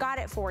Cheetah, I've got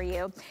it for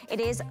you.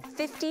 It is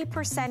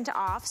 50%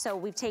 off, so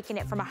we've taken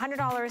it from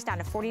 $100 down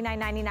to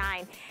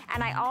 $49.99.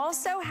 And I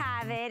also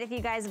have it, if you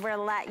guys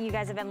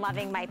have been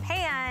loving my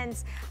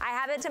pants, I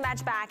have it to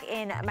match back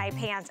in my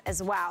pants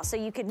as well. So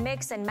you could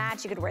mix and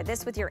match. You could wear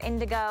this with your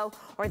indigo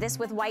or this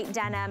with white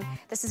denim.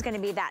 This is going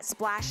to be that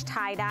splash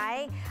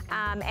tie-dye,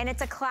 and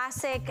it's a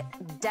classic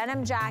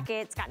denim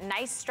jacket. It's got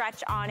nice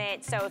stretch on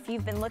it. So if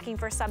you've been looking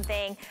for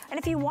something, and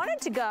if you wanted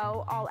to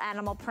go all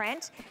animal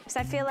print, because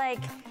I feel like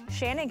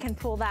Shannon can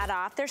pull that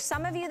off. There's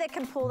some of you that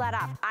can pull that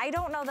off. I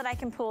don't know that I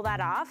can pull that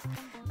off,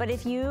 but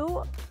if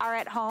you are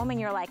at home and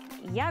you're like,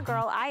 yeah,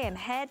 girl, I am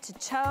head to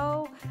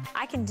toe,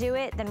 I can do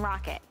it, then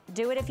rock it.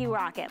 Do it if you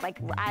rock it. Like,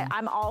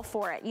 I'm all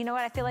for it. You know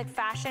what? I feel like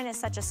fashion is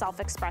such a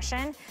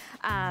self-expression.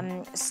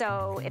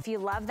 So if you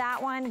love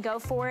that one, go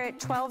for it.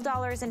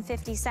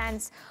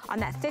 $12.50 on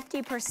that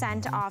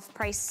 50% off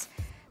price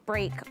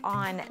break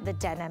on the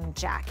denim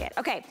jacket.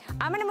 Okay,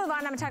 I'm gonna move on.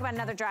 I'm gonna talk about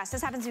another dress.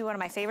 This happens to be one of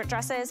my favorite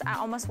dresses. I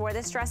almost wore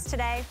this dress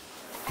today,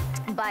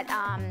 but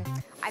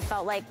I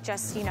felt like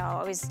just, you know,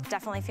 I was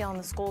definitely feeling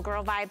the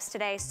schoolgirl vibes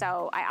today,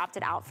 so I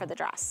opted out for the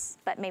dress,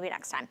 but maybe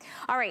next time.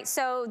 All right,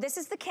 so this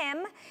is the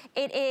Kim.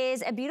 It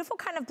is a beautiful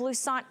kind of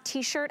blouson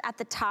t-shirt at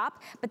the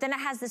top, but then it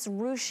has this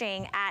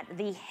ruching at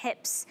the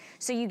hips.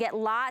 So you get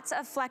lots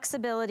of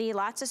flexibility,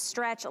 lots of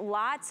stretch,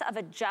 lots of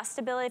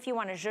adjustability. If you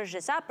want to zhuzh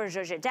this up or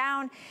zhuzh it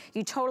down,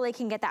 you totally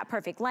can get that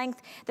perfect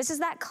length. This is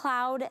that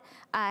Cloud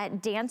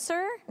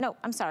Dancer. No,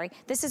 I'm sorry.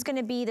 This is going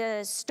to be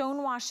the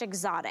Stonewash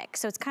Exotic.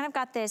 So it's kind of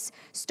got this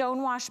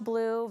Stonewash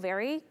blue,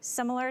 very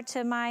similar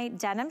to my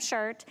denim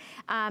shirt,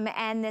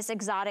 and this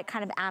exotic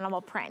kind of animal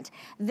print.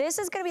 This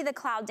is gonna be the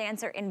Cloud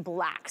Dancer in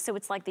black. So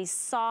it's like these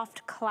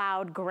soft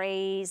cloud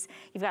grays.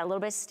 You've got a little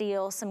bit of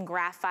steel, some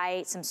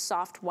graphite, some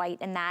soft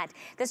white in that.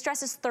 This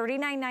dress is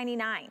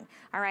 $39.99,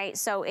 all right?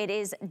 So it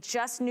is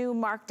just new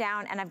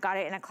markdown, and I've got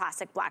it in a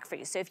classic black for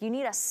you. So if you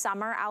need a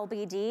summer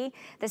LBD,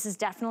 this is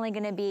definitely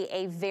gonna be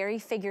a very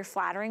figure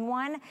flattering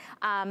one.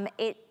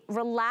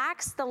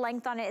 Relaxed, the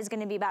length on it is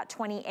gonna be about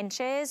 20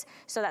 inches.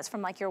 So that's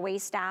from like your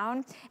waist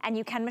down. And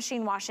you can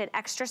machine wash it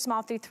extra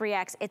small through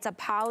 3X. It's a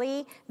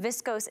poly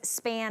viscose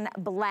span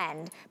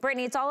blend.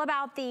 Brittany, it's all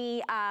about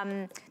the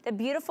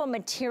beautiful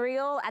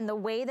material and the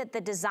way that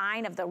the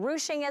design of the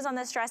ruching is on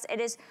this dress. It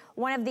is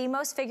one of the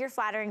most figure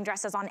flattering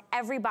dresses on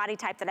every body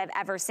type that I've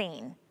ever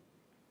seen.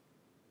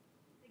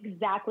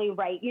 Exactly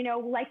right. You know,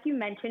 like you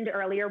mentioned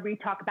earlier, we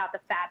talk about the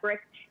fabric.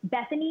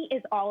 Bethenny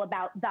is all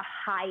about the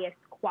highest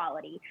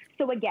quality.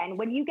 So again,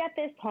 when you get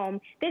this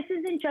home, this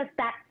isn't just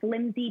that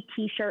flimsy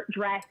t-shirt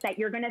dress that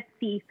you're going to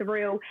see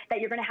through, that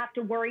you're going to have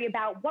to worry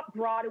about what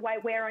bra do I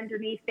wear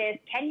underneath this?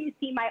 Can you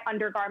see my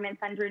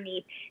undergarments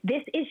underneath?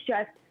 This is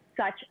just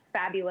such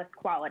fabulous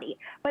quality.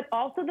 But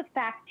also the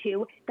fact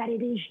too that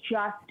it is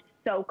just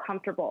so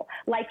comfortable.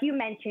 Like you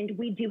mentioned,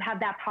 we do have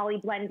that poly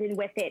blend in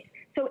with it.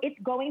 So it's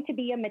going to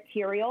be a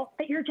material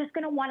that you're just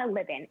going to want to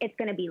live in. It's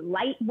going to be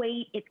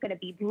lightweight. It's going to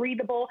be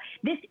breathable.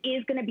 This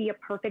is going to be a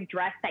perfect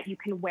dress that you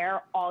can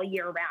wear all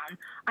year round.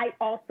 I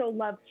also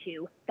love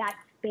too that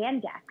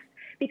spandex.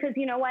 Because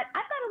you know what? I've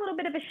got a little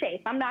bit of a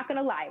shape. I'm not going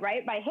to lie,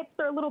 right? My hips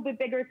are a little bit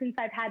bigger since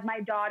I've had my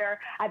daughter.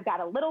 I've got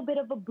a little bit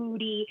of a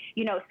booty.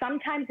 You know,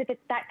 sometimes if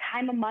it's that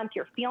time of month,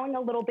 you're feeling a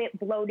little bit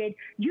bloated.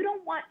 You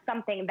don't want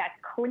something that's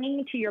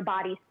clinging to your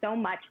body so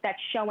much that's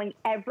showing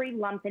every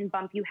lump and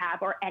bump you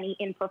have or any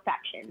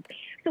imperfections.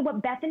 So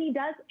what Bethenny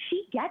does,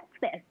 she gets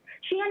this.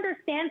 She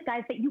understands,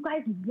 guys, that you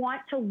guys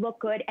want to look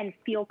good and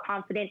feel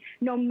confident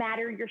no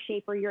matter your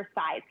shape or your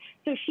size.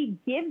 So she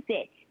gives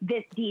it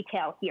this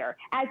detail here.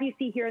 As you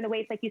see here in the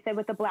waist, like you said,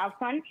 with the blouse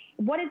on,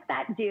 what does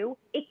that do?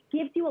 It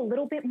gives you a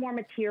little bit more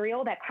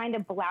material that kind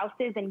of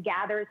blouses and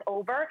gathers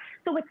over.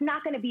 So it's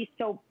not going to be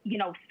so, you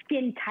know,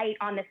 skin tight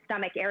on the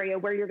stomach area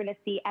where you're going to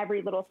see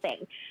every little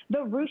thing.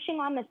 The ruching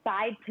on the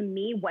side, to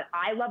me, what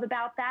I love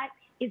about that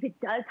is it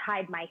does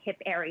hide my hip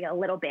area a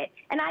little bit.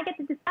 And I get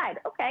to decide,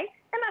 okay,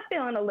 am I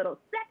feeling a little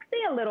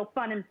sexy, a little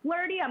fun and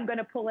flirty? I'm going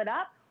to pull it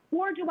up.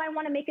 Or do I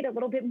want to make it a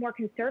little bit more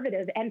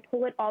conservative and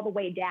pull it all the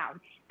way down?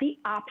 The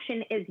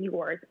option is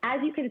yours. As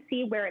you can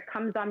see where it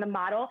comes on the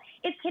model,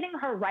 it's hitting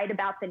her right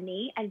about the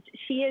knee, and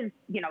she is,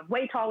 you know,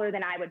 way taller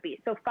than I would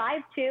be. So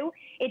 5'2",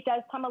 it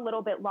does come a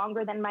little bit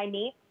longer than my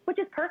knee, which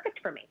is perfect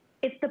for me.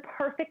 It's the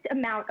perfect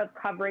amount of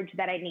coverage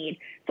that I need.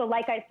 So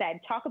like I said,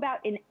 talk about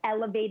an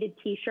elevated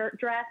t-shirt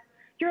dress.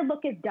 Your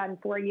look is done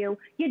for you.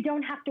 You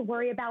don't have to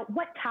worry about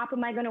what top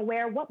am I going to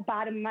wear, what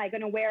bottom am I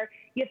going to wear.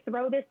 You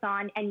throw this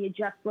on and you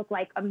just look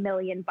like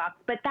 $1,000,000.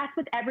 But that's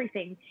with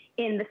everything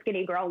in the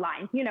Skinnygirl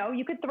line. You know,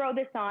 you could throw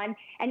this on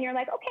and you're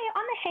like, okay,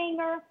 on the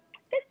hanger,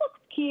 this looks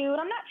cute.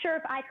 I'm not sure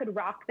if I could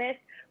rock this,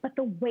 but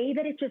the way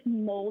that it just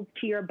molds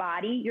to your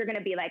body, you're going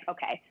to be like,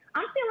 okay,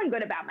 I'm feeling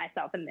good about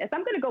myself in this.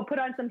 I'm going to go put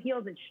on some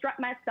heels and strut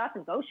my stuff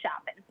and go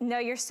shopping. No,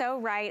 you're so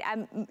right.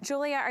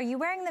 Julia, are you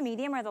wearing the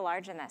medium or the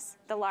large in this?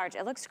 The large.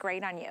 It looks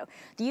great on you.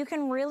 You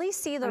can really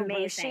see the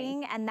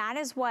ruching, and that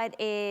is what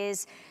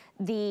is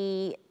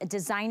the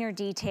designer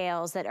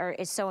details that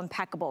is so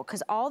impeccable,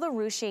 because all the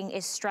ruching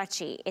is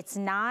stretchy. It's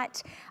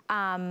not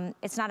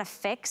a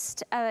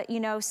fixed, you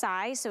know,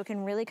 size, so it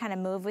can really kind of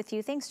move with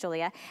you. Thanks,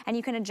 Julia. And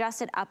you can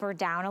adjust it up or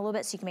down a little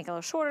bit, so you can make it a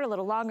little shorter, a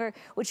little longer,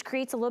 which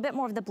creates a little bit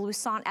more of the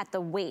blouson at the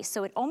waist.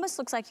 So it almost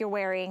looks like you're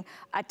wearing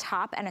a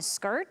top and a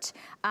skirt,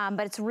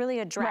 but it's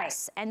really a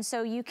dress. Right. And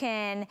so you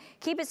can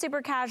keep it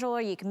super casual,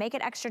 or you can make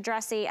it extra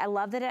dressy. I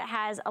love that it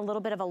has a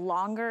little bit of a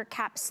longer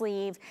cap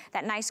sleeve.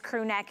 That nice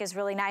crew neck is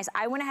really nice.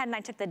 I went ahead and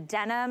I took the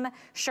denim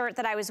shirt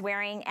that I was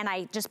wearing and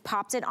I just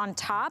popped it on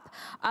top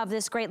of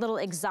this great little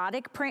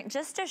exotic print,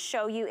 just to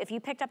show you, if you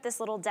picked up this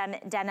little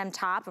denim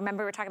top,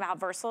 remember we were talking about how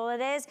versatile it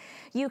is,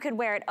 you could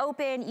wear it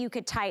open, you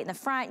could tie it in the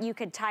front, you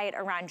could tie it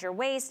around your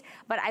waist,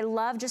 but I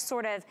love just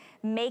sort of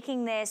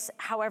making this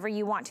however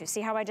you want to.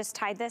 See how I just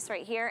tied this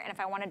right here? And if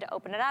I wanted to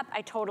open it up,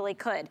 I totally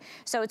could.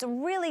 So it's a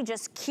really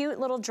just cute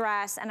little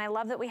dress, and I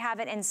love that we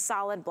have it in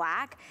solid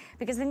black,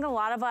 because I think a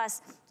lot of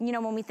us, you know,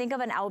 when we think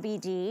of an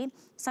LBD,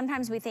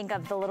 sometimes we think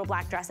of the little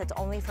black dress that's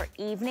only for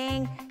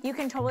evening. You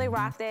can totally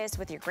rock this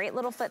with your great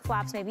little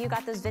flip-flops. Maybe you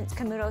got those Vince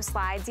Camuto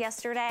slides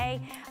yesterday.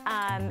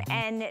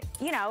 And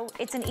you know,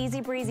 it's an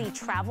easy breezy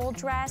travel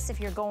dress. If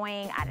you're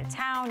going out of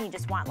town, you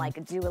just want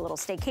like do a little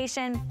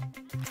staycation.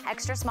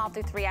 Extra small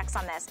through 3X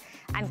on this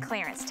on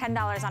clearance.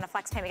 $10 on a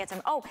flex payment gets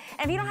them. Oh,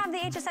 and if you don't have the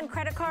HSN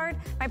credit card,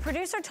 my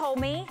producer told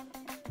me,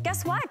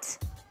 guess what?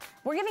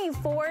 We're giving you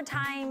 4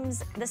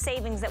 times the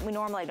savings that we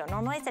normally do.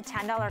 Normally it's a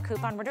 $10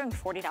 coupon. We're doing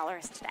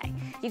 $40 today.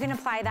 You can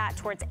apply that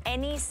towards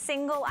any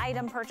single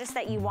item purchase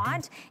that you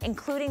want,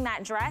 including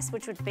that dress,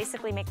 which would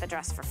basically make the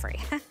dress for free.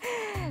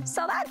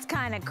 So that's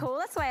kind of cool.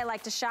 That's why I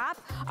like to shop.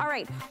 All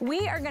right,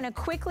 we are gonna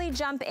quickly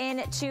jump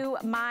into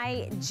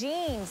my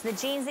jeans, the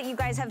jeans that you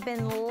guys have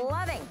been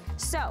loving.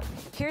 So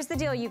here's the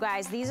deal, you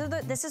guys.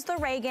 This is the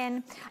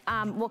Reagan.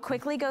 We'll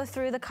quickly go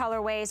through the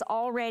colorways.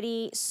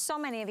 Already, so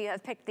many of you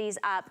have picked these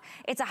up.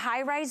 It's a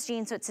high-rise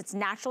jean, so it sits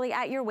naturally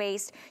at your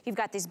waist. You've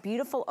got these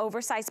beautiful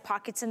oversized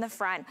pockets in the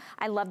front.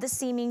 I love the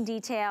seaming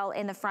detail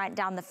in the front,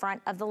 down the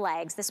front of the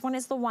legs. This one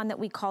is the one that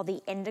we call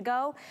the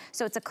indigo.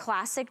 So it's a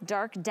classic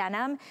dark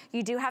denim.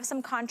 You do have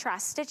some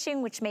contrast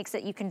stitching, which makes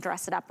it you can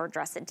dress it up or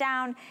dress it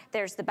down.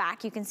 There's the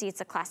back. You can see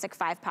it's a classic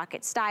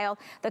 5-pocket style.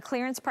 The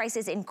clearance price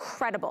is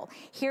incredible.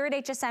 Here at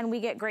HSN, we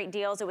get great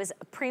deals. It was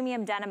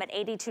premium denim at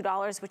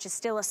 $82, which is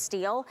still a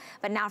steal,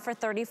 but now for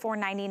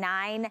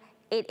 $34.99,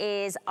 it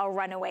is a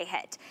runaway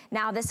hit.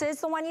 Now, this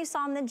is the one you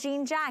saw in the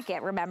jean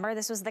jacket. Remember,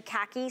 this was the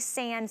khaki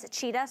sands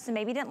cheetah, so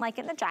maybe you didn't like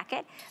it in the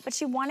jacket, but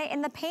you want it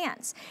in the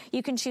pants.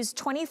 You can choose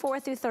 24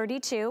 through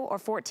 32 or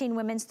 14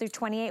 women's through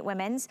 28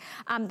 women's.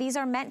 These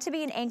are meant to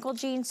be an ankle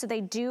jean, so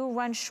they do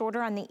run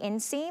shorter on the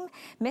inseam.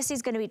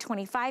 Missy's gonna be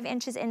 25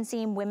 inches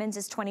inseam, women's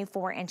is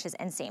 24 inches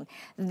inseam.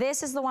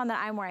 This is the one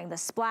that I'm wearing, the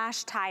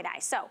splash tie-dye.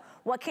 So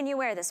what can you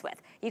wear this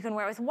with? You can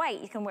wear it with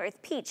white, you can wear it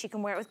with peach, you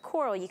can wear it with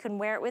coral, you can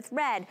wear it with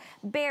red,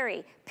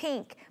 berry,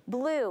 pink,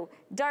 blue,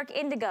 dark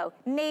indigo,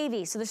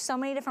 navy. So there's so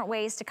many different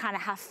ways to kind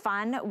of have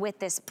fun with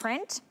this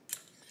print.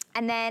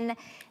 And then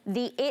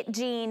the it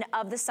jean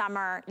of the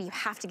summer, you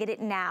have to get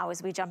it now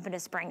as we jump into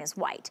spring, is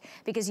white,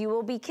 because you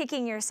will be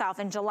kicking yourself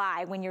in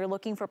July when you're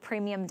looking for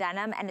premium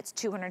denim and it's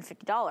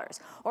 $250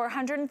 or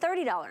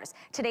 $130.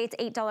 Today it's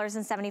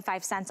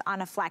 $8.75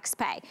 on a flex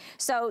pay.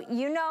 So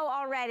you know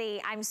already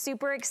I'm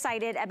super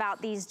excited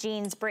about these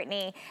jeans,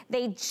 Brittany.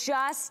 They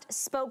just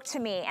spoke to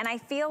me, and I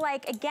feel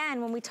like, again,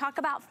 when we talk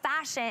about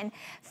fashion,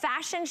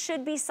 fashion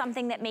should be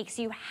something that makes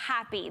you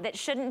happy, that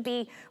shouldn't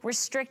be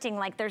restricting.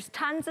 Like, there's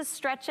tons of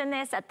stretch in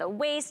this at the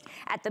waist,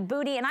 at the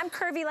booty, and I'm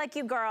curvy like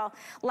you, girl.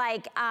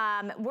 Like,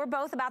 we're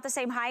both about the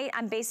same height.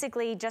 I'm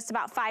basically just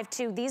about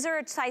 5'2". These are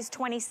a size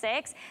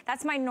 26.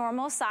 That's my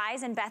normal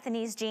size in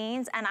Bethenny's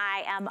jeans, and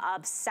I am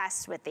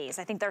obsessed with these.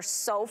 I think they're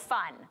so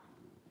fun.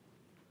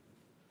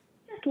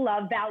 Just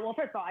love Val. Well,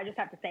 first of all, I just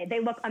have to say, they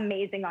look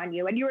amazing on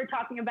you. And you were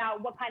talking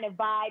about what kind of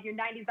vibe, your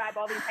 90s vibe,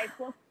 all these high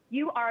schools.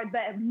 You are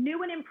the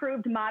new and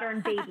improved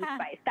modern Baby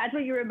Spice. That's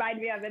what you remind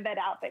me of in that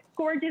outfit.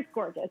 Gorgeous,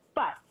 gorgeous.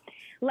 But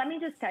let me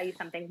just tell you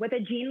something. With a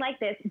jean like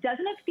this,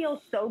 doesn't it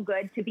feel so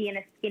good to be in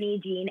a skinny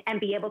jean and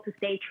be able to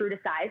stay true to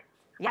size?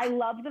 Yeah. I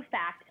love the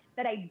fact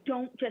that I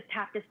don't just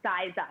have to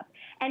size up.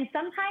 And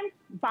sometimes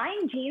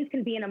buying jeans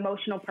can be an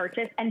emotional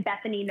purchase, and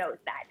Bethenny knows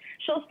that.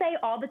 She'll say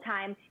all the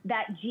time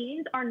that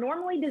jeans are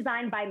normally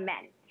designed by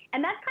men.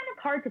 And that's kind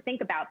of hard to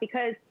think about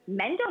because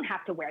men don't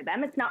have to wear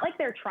them. It's not like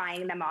they're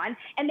trying them on,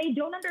 and they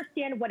don't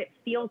understand what it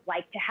feels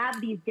like to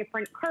have these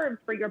different curves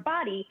for your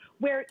body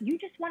where you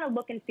just want to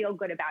look and feel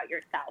good about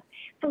yourself.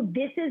 So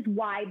this is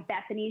why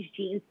Bethenny's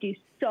jeans do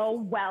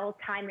so well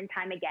time and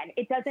time again.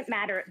 It doesn't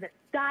matter the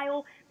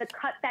style, the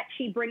cut that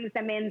she brings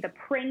them in, the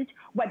print,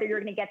 whether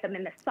you're going to get them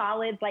in the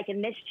solids, like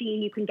in this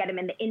jean, you can get them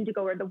in the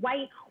indigo or the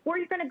white, or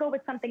you're going to go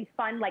with something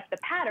fun like the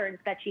patterns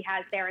that she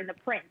has there in the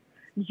print.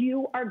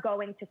 You are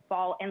going to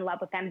fall in love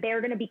with them.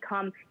 They're going to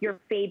become your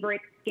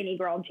favorite skinny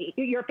girl jeans.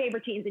 Your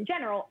favorite jeans in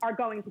general are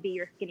going to be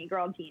your skinny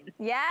girl jeans.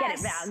 Yes. Get it,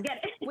 Val.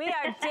 Get it. We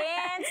are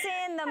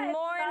dancing the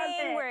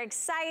morning. We're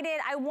excited.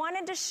 I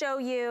wanted to show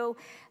you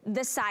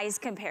the size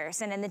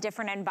comparison and the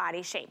different end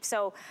body shapes.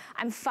 So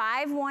I'm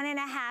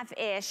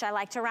 5'1½"-ish. I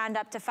like to round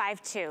up to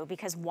 5'2"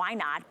 because why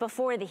not,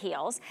 before the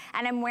heels.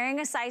 And I'm wearing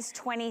a size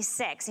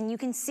 26. And you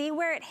can see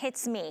where it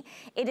hits me.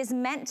 It is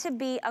meant to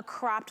be a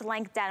cropped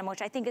length denim,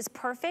 which I think is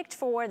perfect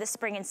for the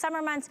spring and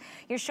summer months.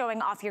 You're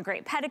showing off your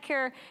great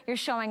pedicure. You're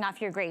showing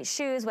off your great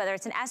shoes, whether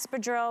it's an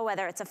espadrille,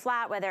 whether it's a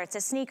flat, whether it's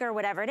a sneaker,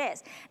 whatever it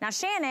is. Now,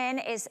 Shannon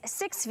is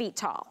 6 feet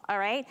tall, all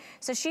right?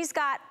 So she's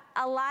got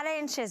a lot of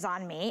inches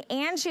on me,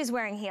 and she's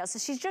wearing heels, so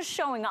she's just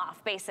showing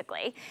off,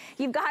 basically.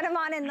 You've got them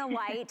on in the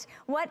white.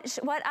 What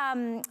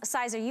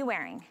size are you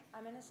wearing?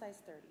 I'm in a size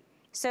 30.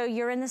 So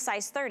you're in the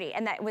size 30,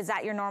 and was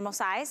that your normal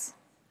size?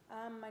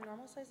 My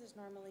normal size is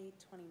normally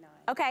 29.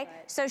 Okay,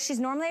 so she's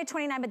normally a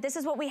 29, but this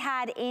is what we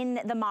had in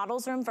the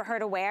model's room for her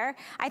to wear.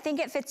 I think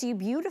it fits you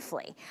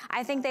beautifully.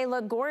 I think they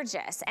look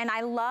gorgeous, and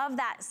I love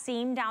that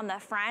seam down the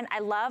front. I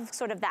love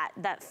sort of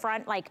that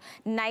front, like,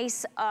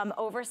 nice,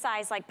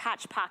 oversized, like,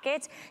 patch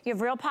pockets. You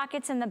have real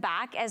pockets in the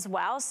back as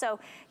well, so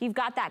you've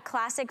got that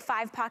classic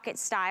 5-pocket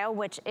style,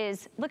 which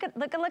is, look at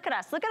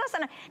us. Look at us.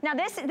 Now,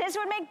 this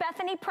would make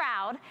Bethenny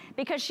proud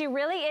because she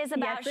really is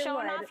about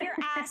showing off your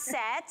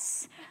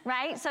assets,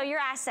 right? So your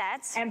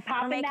assets. And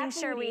we're making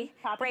sure we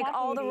break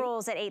all the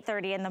rules at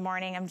 8:30 in the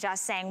morning. I'm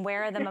just saying,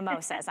 where are the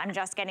mimosas? I'm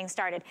just getting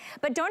started.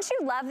 But don't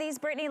you love these,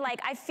 Brittany?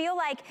 Like, I feel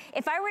like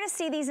if I were to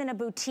see these in a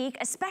boutique,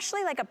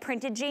 especially like a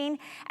printed jean,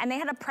 and they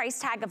had a price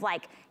tag of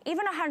like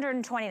even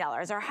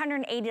 $120 or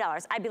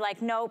 $180, I'd be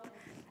like, nope,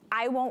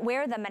 I won't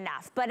wear them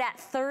enough. But at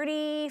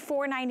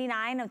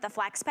 $34.99 of the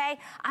flex pay,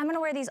 I'm gonna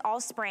wear these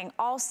all spring,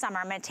 all summer.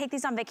 I'm gonna take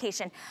these on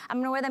vacation. I'm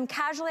gonna wear them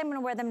casually, I'm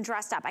gonna wear them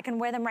dressed up. I can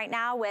wear them right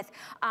now with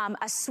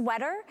a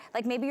sweater.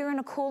 Like, maybe you're in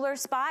a cooler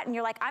spot and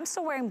you're like, I'm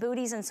still wearing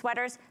booties and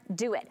sweaters.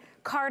 Do it.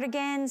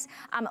 Cardigans,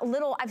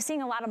 I've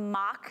seen a lot of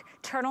mock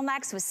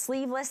turtlenecks with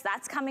sleeveless.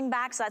 That's coming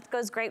back, so that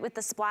goes great with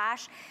the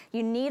splash.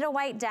 You need a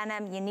white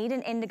denim, you need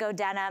an indigo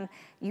denim.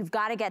 You've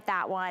got to get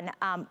that one,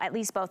 at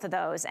least both of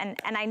those. And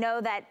I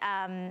know that,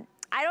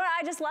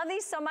 I just love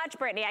these so much,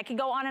 Brittany. I could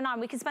go on and on.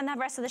 We could spend the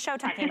rest of the show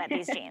talking about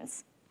these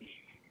jeans.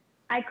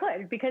 I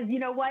could, because you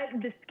know what?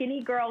 The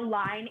Skinnygirl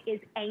line is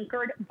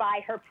anchored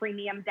by her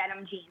premium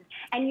denim jeans.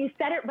 And you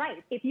said it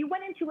right. If you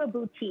went into a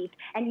boutique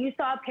and you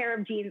saw a pair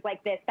of jeans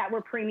like this that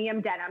were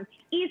premium denim,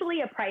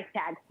 easily a price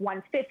tag,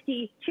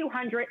 $150,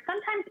 $200,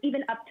 sometimes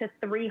even up to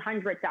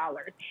 $300.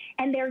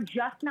 And they're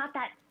just not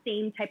that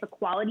same type of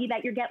quality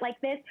that you get like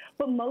this,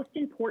 but most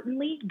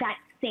importantly, that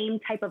same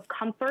type of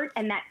comfort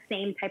and that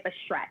same type of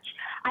stretch.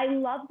 I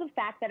love the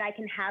fact that I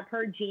can have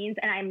her jeans,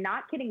 and I'm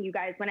not kidding you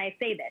guys when I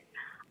say this.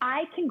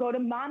 I can go to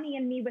mommy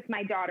and me with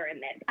my daughter in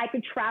this. I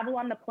could travel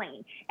on the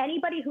plane.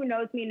 Anybody who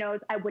knows me knows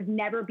I would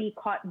never be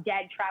caught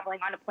dead traveling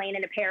on a plane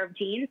in a pair of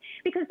jeans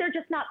because they're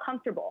just not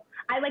comfortable.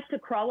 I like to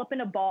crawl up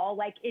in a ball,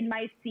 like in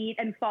my seat,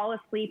 and fall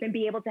asleep and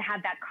be able to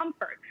have that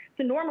comfort.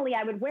 So normally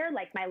I would wear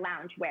like my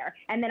lounge wear,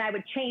 and then I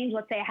would change.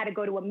 Let's say I had to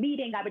go to a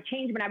meeting, I would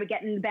change when I would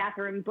get in the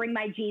bathroom, bring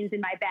my jeans in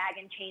my bag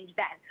and change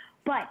then.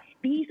 But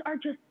these are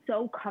just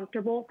so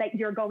comfortable that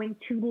you're going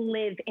to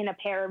live in a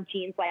pair of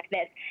jeans like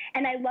this.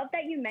 And I love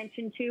that you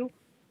mentioned too,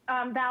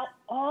 Val,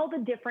 all the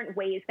different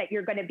ways that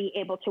you're going to be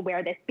able to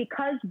wear this.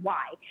 Because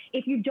why?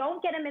 If you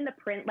don't get them in the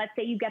print, let's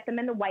say you get them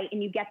in the white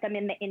and you get them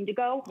in the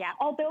indigo,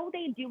 although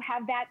they do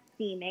have that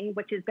seaming,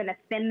 which is going to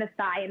thin the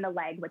thigh and the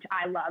leg, which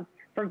I love.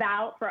 For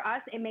Val, for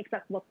us, it makes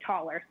us look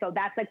taller. So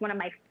that's like one of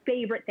my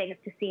favorite things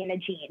to see in a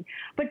jean.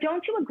 But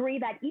don't you agree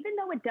that even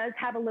though it does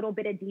have a little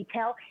bit of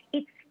detail,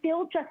 it's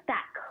still just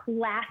that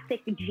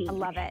classic jean? I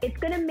love it. It's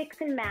going to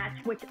mix and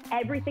match with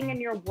everything in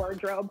your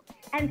wardrobe.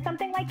 And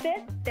something like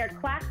this, they're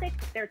classic,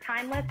 they're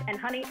timeless, and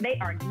honey, they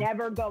are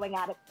never going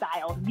out of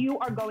style. You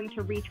are going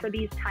to reach for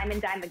these time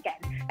and time again.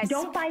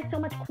 Don't buy so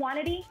much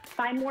quantity,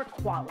 buy more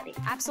quality.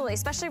 Absolutely,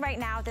 especially right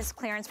now at this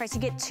clearance price. You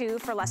get two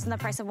for less than the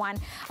price of one.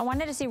 I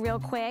wanted to see real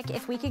quick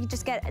if we could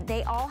just get,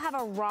 they all have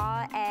a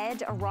raw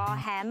edge, a raw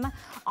hem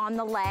on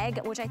the leg,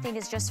 which I think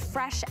is just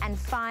fresh and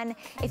fun.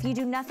 If you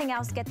do nothing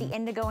else, get the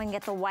indigo and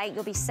get the white.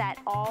 You'll be set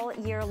all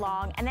year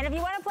long. And then if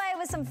you want to play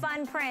with some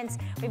fun prints,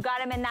 we've got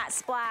them in that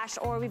splash,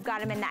 or we've got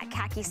them in that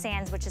khaki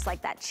sands, which is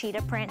like that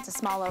cheetah print. It's a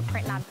small little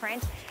print on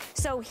print.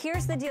 So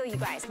here's the deal, you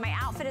guys. My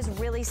outfit is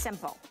really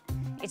simple.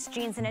 It's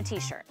jeans and a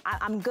t-shirt.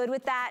 I'm good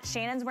with that.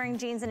 Shannon's wearing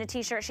jeans and a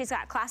t-shirt. She's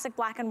got classic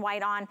black and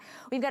white on.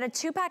 We've got a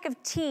 2-pack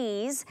of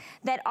tees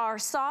that are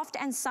soft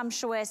and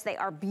sumptuous. They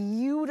are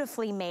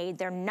beautifully made.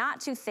 They're not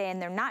too thin.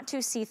 They're not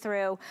too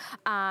see-through.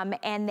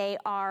 And they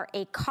are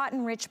a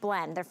cotton-rich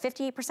blend. They're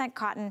 58%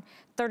 cotton,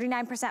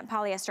 39%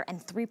 polyester, and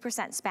 3%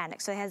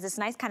 spandex. So it has this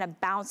nice kind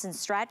of bounce and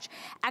stretch.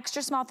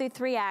 Extra small through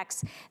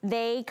 3X.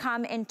 They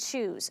come in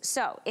twos.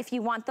 So if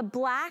you want the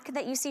black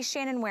that you see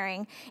Shannon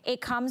wearing,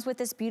 it comes with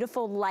this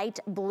beautiful light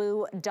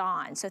blue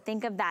dawn. So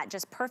think of that,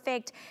 just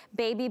perfect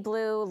baby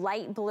blue,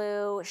 light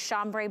blue,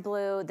 chambray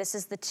blue. This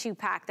is the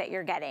 2-pack that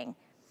you're getting.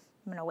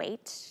 I'm gonna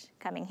wait,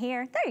 coming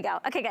here. There you go.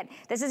 Okay, good.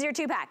 This is your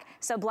 2-pack.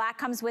 So black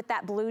comes with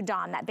that blue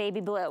dawn, that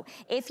baby blue.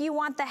 If you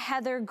want the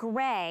heather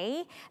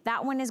gray,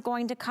 that one is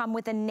going to come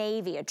with a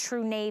navy, a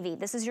true navy.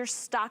 This is your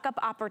stock up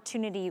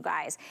opportunity, you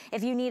guys.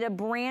 If you need a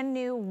brand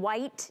new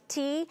white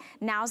tee,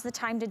 now's the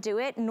time to do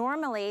it.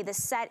 Normally, the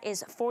set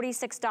is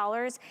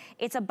 $46.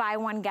 It's a buy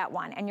one, get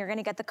one. And you're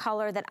gonna get the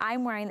color that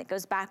I'm wearing that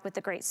goes back with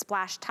the great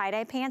splash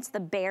tie-dye pants, the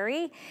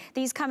berry.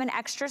 These come in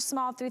extra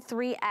small through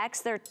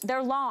 3X.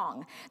 They're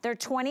long. They're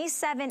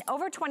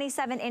over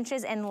 27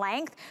 inches in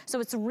length. So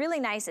what's really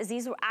nice is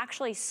these will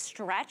actually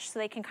stretch, so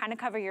they can kind of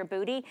cover your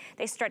booty.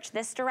 They stretch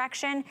this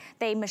direction.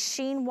 They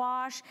machine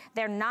wash.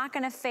 They're not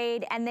gonna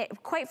fade. And they,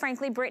 quite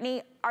frankly,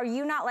 Brittany, are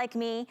you not like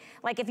me?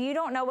 Like if you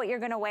don't know what you're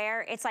gonna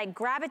wear, it's like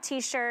grab a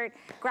t-shirt,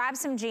 grab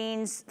some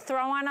jeans,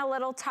 throw on a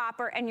little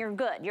topper, and you're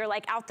good. You're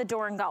like out the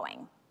door and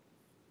going.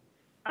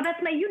 Oh,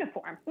 that's my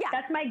uniform. Yeah.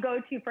 That's my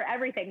go-to for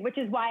everything, which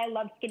is why I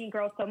love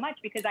Skinnygirl so much,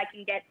 because I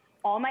can get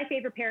all my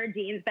favorite pair of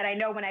jeans that I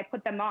know when I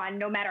put them on,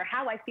 no matter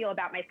how I feel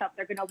about myself,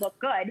 they're gonna look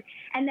good.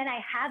 And then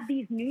I have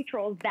these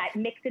neutrals that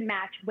mix and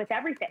match with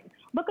everything.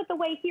 Look at the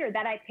way here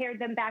that I paired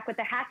them back with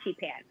the hatchie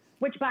pants,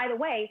 which by the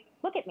way,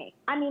 look at me.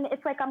 I mean,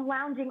 it's like I'm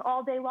lounging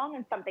all day long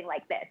in something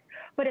like this.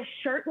 But a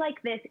shirt like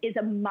this is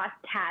a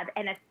must-have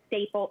and a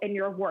staple in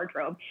your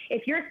wardrobe.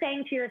 If you're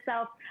saying to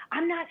yourself,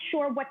 I'm not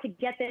sure what to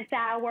get this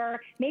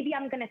hour, maybe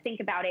I'm gonna think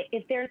about it.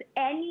 If there's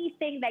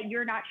anything that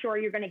you're not sure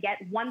you're gonna get,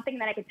 one thing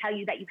that I could tell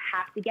you that you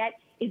have to get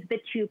is the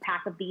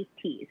 2-pack of these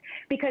tees.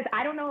 Because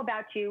I don't know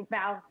about you,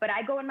 Val, but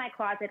I go in my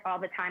closet all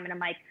the time and I'm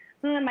like,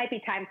 it might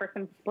be time for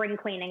some spring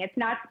cleaning. It's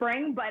not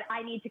spring, but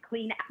I need to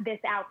clean this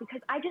out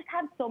because I just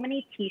have so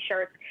many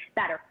t-shirts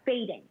that are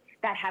fading,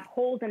 that have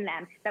holes in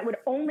them, that would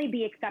only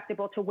be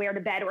acceptable to wear to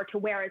bed or to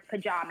wear as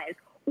pajamas,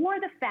 or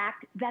the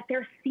fact that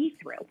they're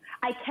see-through.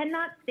 I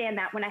cannot stand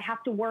that when I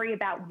have to worry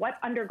about what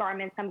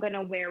undergarments I'm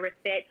gonna wear with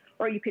it,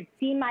 or you could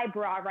see my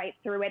bra right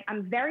through it.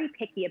 I'm very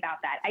picky about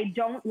that. I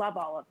don't love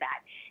all of that.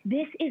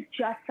 This is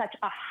just such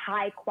a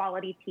high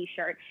quality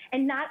t-shirt.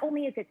 And not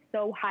only is it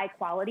so high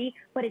quality,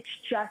 but it's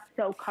just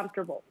so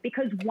comfortable,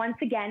 because once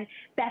again,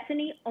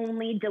 Bethenny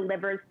only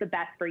delivers the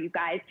best for you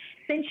guys.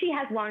 Since she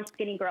has launched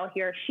Skinnygirl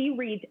here, she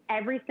reads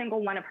every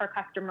single one of her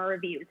customer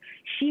reviews.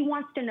 She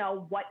wants to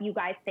know what you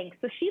guys think,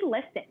 so she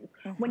listens.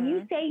 When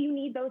you say you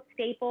need those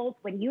staples,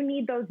 when you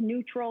need those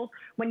neutrals,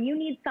 when you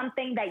need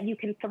something that you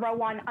can throw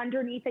on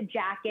underneath a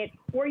jacket,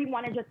 or you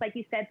want to just, like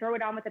you said, throw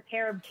it on with a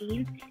pair of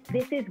jeans,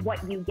 this is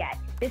what you get.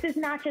 This is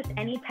not just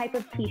any type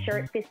of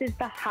t-shirt. This is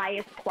the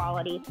highest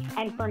quality.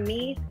 And for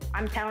me,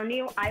 I'm telling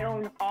you, I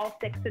own all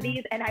 6 of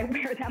these and I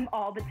wear them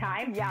all the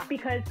time,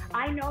 because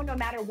I know no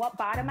matter what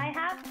bottom I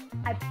have,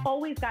 I've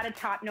always got a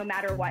top no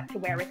matter what to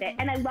wear with it.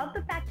 And I love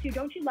the fact too,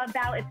 don't you love,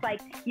 Val? It's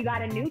like you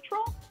got a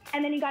neutral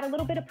and then you got a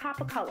little bit of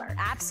pop of color.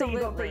 Absolutely.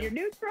 So you go for your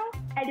neutral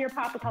and your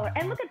pop of color.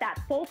 And look at that.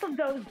 Both of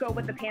those go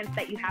with the pants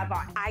that you have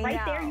on.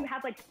 Right there, you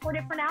have like 4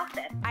 different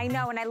outfits. I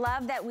know, and I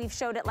love that we've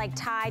showed it like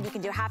tied. You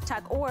can do a half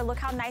tuck, or look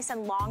how nice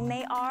and long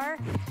they are.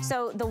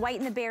 So the white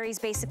and the berries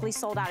basically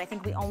sold out. I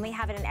think we only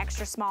have it in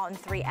extra small and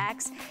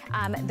 3X.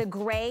 The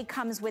gray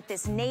comes with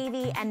this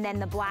navy, and then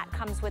the black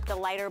comes with the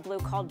lighter blue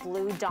called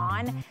Blue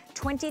Dawn.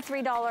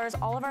 $23.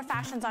 All of our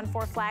fashions on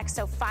 4Flex,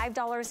 so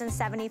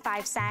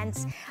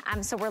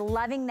 $5.75. So we're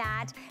loving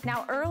that.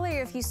 Now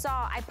earlier, if you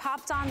saw, I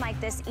popped on like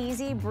this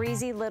easy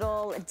breezy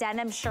little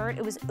denim shirt.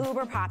 It was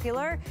uber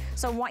popular,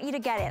 so I want you to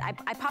get it.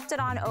 I popped it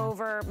on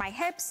over my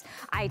hips,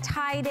 I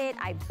tied it,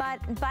 I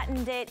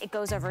buttoned it. It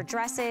goes over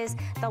dresses.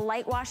 The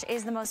light wash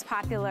is the most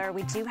popular.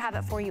 We do have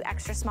it for you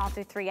extra small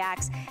through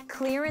 3X.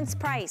 Clearance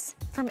price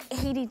from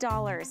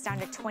 $80 down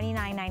to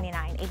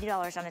 $29.99.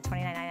 $80 down to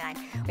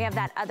 $29.99. We have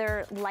that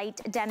other light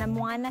denim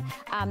one.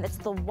 It's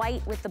the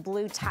white with the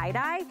blue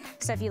tie-dye.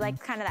 So if you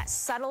like kind of that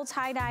subtle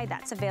tie-dye,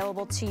 that's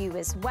available to you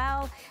as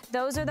well.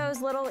 Those are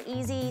those little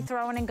easy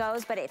throw-in and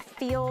goes, but it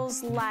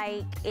feels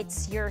like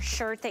it's your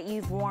shirt that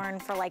you've worn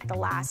for like the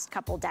last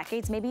couple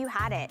decades. Maybe you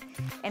had it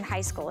in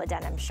high school, a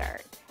denim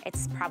shirt.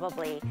 It's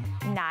probably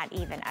not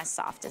even as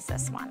soft as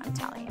this one, I'm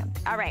telling you.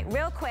 All right,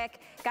 real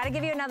quick, gotta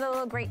give you another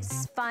little great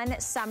fun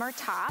summer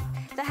top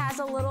that has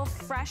a little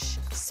fresh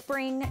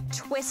spring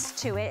twist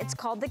to it. It's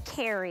called the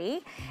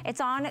Carry.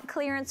 It's on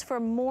clearance for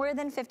more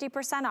than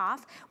 50%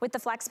 off. With the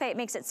flex pay, it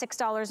makes it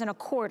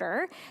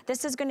 $6.25.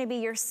 This is gonna be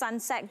your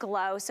sunset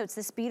glow. So it's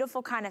this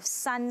beautiful kind of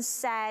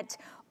sunset,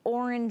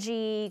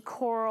 orangey,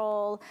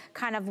 coral,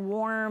 kind of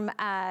warm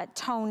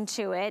tone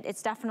to it.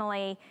 It's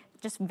definitely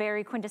just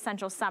very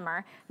quintessential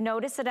summer.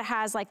 Notice that it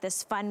has like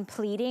this fun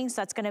pleating,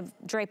 so that's gonna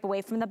drape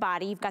away from the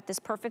body. You've got this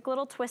perfect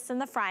little twist in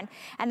the front,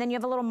 and then you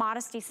have a little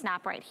modesty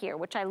snap right here,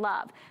 which I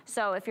love.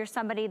 So if you're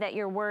somebody that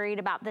you're worried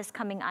about this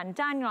coming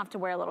undone, you don't have to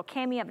wear a little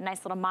cami, you have a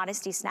nice little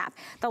modesty snap.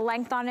 The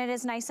length on it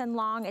is nice and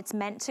long. It's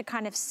meant to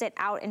kind of sit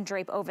out and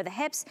drape over the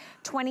hips,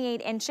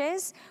 28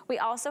 inches. We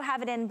also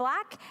have it in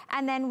black,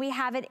 and then we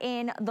have it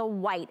in the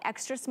white,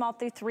 extra small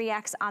through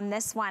 3X on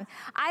this one.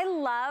 I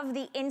love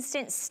the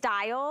instant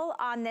style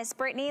on this,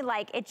 Brittany.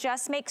 Like, it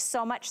just makes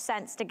so much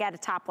sense to get a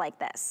top like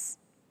this.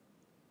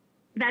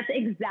 That's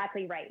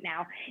exactly right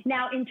now.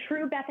 Now, in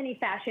true Bethenny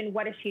fashion,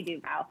 what does she do,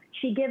 Val?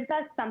 She gives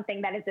us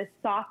something that is as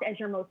soft as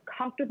your most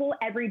comfortable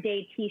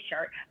everyday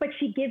t-shirt, but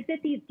she gives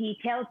it these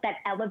details that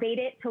elevate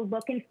it to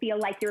look and feel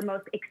like your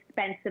most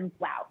expensive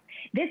blouse.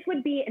 This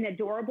would be an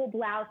adorable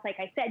blouse. Like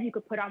I said, you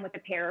could put on with a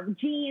pair of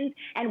jeans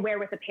and wear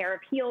with a pair of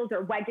heels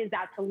or wedges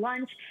out to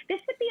lunch. This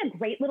would be a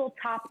great little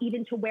top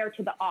even to wear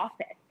to the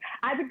office.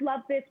 I would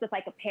love this with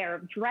like a pair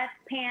of dress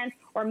pants,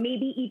 or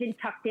maybe even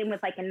tucked in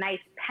with like a nice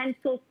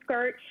pencil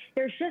skirt.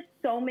 There's just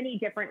so many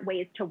different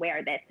ways to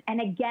wear this.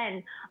 And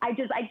again, I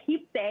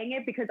keep saying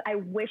it because I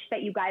wish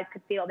that you guys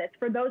could feel this.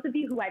 For those of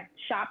you who have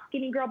shopped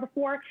Skinnygirl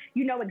before,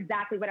 you know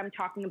exactly what I'm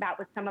talking about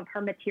with some of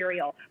her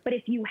material. But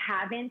if you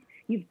haven't,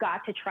 you've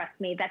got to trust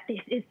me that this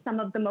is some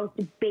of the most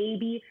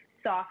baby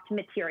soft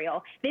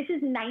material. This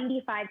is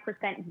 95%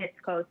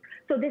 viscose.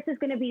 So this is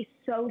going to be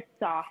so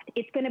soft.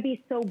 It's going to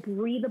be so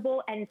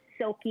breathable and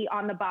silky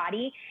on the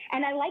body.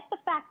 And I like the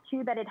fact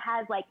too that it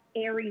has like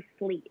airy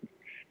sleeves.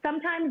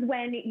 Sometimes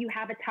when you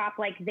have a top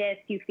like this,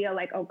 you feel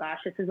like, oh gosh,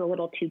 this is a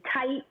little too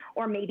tight,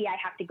 or maybe I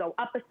have to go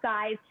up a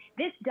size.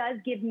 This does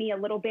give me a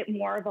little bit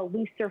more of a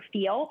looser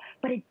feel,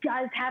 but it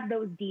does have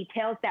those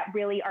details that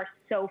really are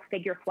so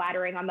figure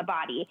flattering on the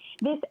body.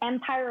 This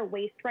empire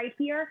waist right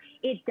here,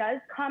 it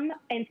does come,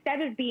 instead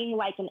of being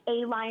like an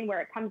A-line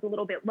where it comes a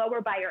little bit lower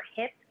by your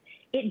hips,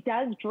 it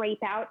does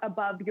drape out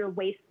above your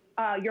waist,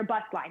 your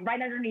bust line, right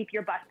underneath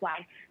your bust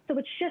line. So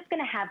it's just going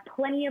to have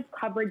plenty of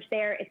coverage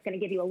there. It's going to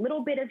give you a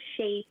little bit of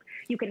shape.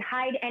 You can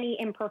hide any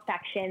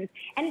imperfections.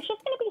 And it's just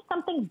going to be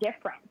something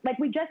different. Like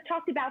we just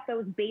talked about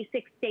those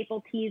basic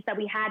staple tees that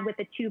we had with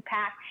the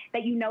 2-pack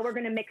that you know are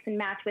going to mix and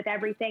match with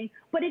everything,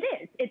 but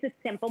it's a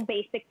simple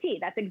basic tee.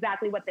 That's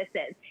exactly what this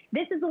is.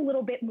 This is a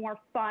little bit more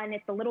fun.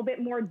 It's a little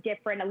bit more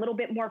different, a little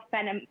bit more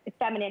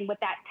feminine with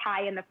that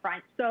tie in the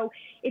front. So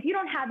if you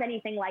don't have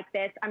anything like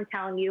this, I'm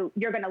telling you,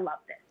 you're going to love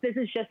this.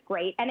 This is just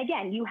great. And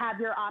again, you have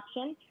your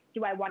option.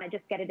 Do I want to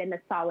just get it in the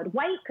solid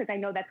white? Because I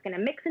know that's going to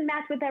mix and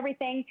match with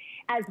everything,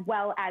 as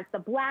well as the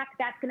black.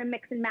 That's going to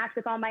mix and match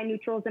with all my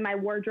neutrals in my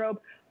wardrobe.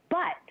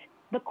 But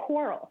the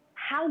coral,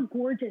 how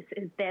gorgeous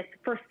is this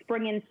for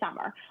spring and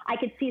summer? I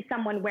could see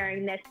someone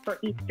wearing this for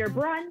Easter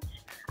brunch.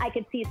 I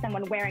could see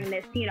someone wearing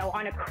this, you know,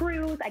 on a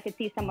cruise. I could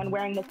see someone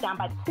wearing this down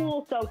by the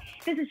pool. So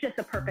this is just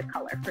a perfect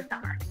color for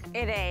summer.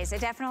 It is.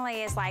 It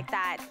definitely is like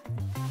that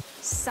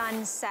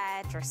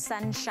sunset or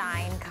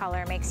sunshine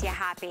color, makes you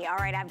happy. All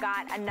right, I've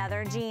got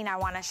another jean I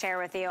want to share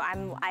with you.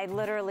 I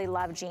literally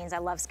love jeans. I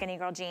love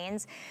Skinnygirl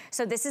jeans.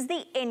 So this is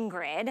the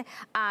Ingrid.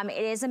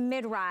 It is a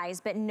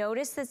mid-rise, but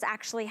notice this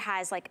actually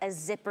has like a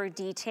zipper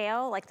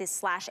detail, like this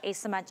slash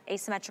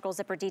asymmetrical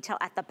zipper detail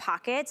at the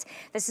pockets.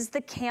 This is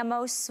the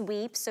camo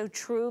sweep, so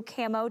true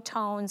camo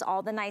tones,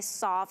 all the nice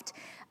soft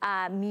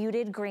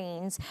muted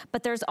greens,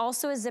 but there's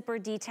also a zipper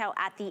detail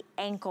at the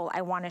ankle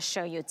I want to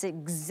show you. It's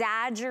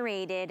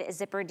exaggerated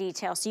zipper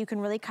detail, so you can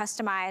really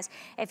customize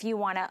if you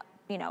want to,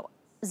 you know,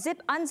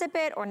 unzip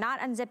it or not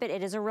unzip it.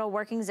 It is a real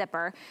working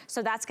zipper.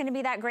 So that's gonna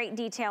be that great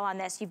detail on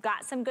this. You've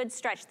got some good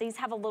stretch. These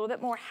have a little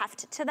bit more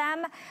heft to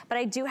them, but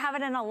I do have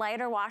it in a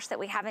lighter wash that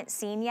we haven't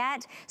seen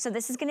yet. So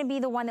this is gonna be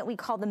the one that we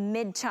call the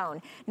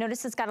mid-tone.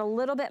 Notice it's got a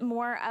little bit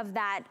more of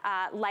that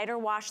lighter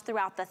wash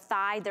throughout the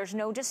thigh. There's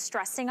no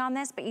distressing on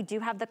this, but you do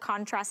have the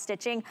contrast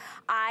stitching.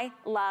 I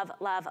love,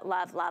 love,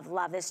 love, love,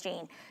 love this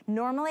jean.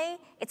 Normally,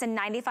 it's a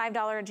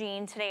 $95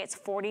 jean. Today, it's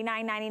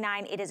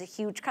 $49.99. It is a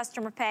huge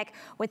customer pick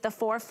with the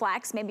 4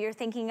 flex. Maybe you're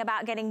thinking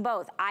about getting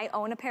both. I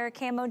own a pair of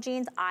camo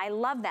jeans. I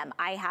love them.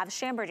 I have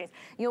Chambord jeans.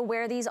 You'll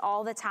wear these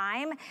all the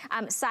time.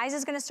 Size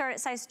is gonna start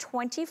at size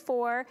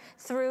 24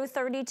 through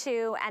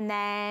 32, and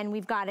then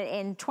we've got it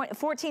in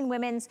 14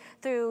 women's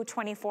through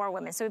 24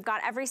 women. So we've got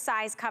every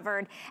size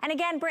covered. And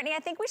again, Brittany, I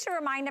think we should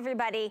remind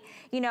everybody,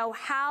 you know,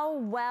 how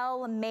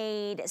well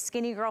made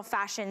Skinnygirl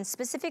fashion,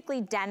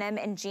 specifically denim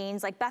and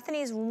jeans, like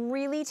Bethenny's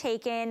really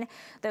taken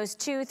those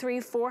 $200,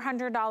 $300,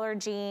 $400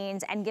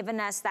 jeans and given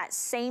us that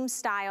same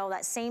style,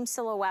 that same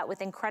silhouette with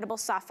incredible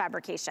soft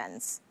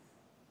fabrications.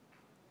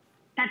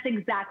 That's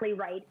exactly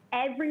right.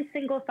 Every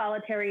single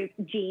solitary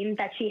jean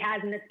that she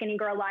has in the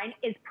Skinnygirl line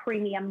is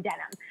premium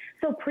denim.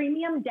 So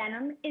premium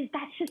denim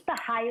that's just the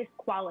highest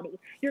quality.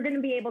 You're going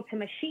to be able to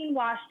machine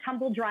wash,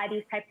 tumble dry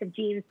these types of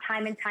jeans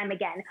time and time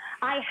again.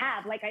 I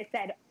have, like I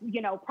said,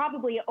 you know,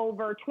 probably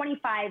over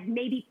 25,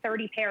 maybe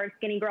 30 pair of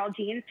Skinnygirl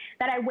jeans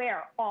that I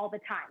wear all the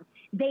time.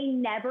 They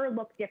never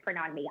look different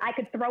on me. I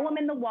could throw them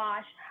in the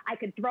wash, I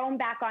could throw them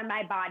back on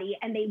my body,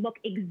 and they look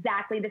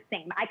exactly the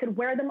same. I could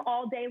wear them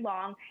all day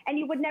long, and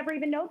you would never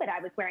even know that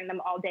I was wearing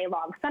them all day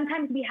long.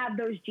 Sometimes we have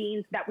those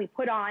jeans that we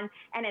put on,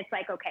 and it's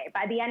like, okay,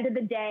 by the end of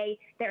the day,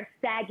 they're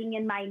sagging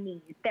in my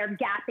knees, they're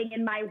gapping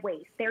in my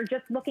waist, they're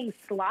just looking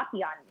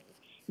sloppy on me.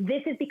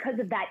 This is because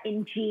of that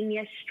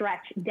ingenious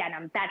stretch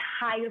denim, that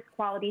highest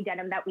quality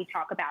denim that we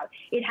talk about.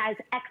 It has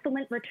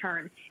excellent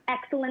return,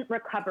 excellent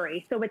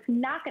recovery, so it's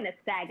not going to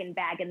sag and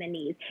bag in the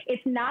knees.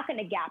 It's not going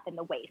to gap in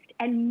the waist.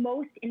 And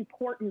most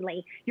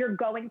importantly, you're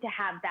going to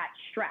have that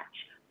stretch.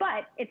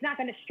 But it's not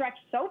going to stretch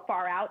so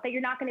far out that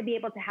you're not going to be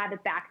able to have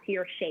it back to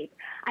your shape.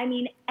 I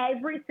mean,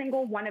 every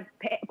single one of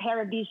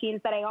pair of these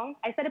jeans that I own,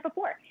 I said it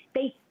before,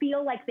 they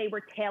feel like they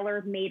were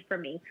tailor-made for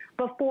me.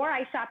 Before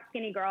I shopped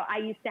Skinnygirl, I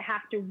used to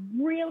have to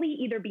really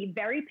either be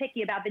very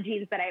picky about the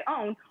jeans that I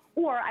own,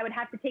 or I would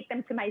have to take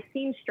them to my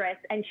seamstress,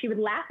 and she would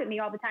laugh at me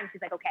all the time.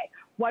 She's like, okay,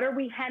 what are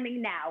we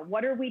hemming now?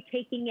 What are we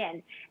taking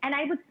in? And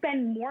I would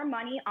spend more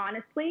money,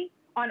 honestly,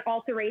 on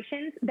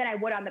alterations than I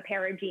would on the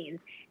pair of jeans.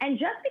 And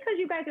just because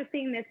you guys are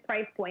seeing this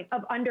price point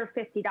of under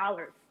 $50,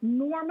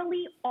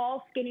 normally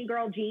all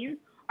Skinnygirl jeans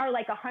are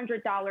like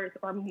 $100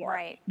 or more.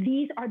 Right.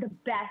 These are the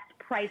best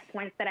price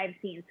points that I've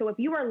seen. So if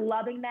you are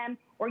loving them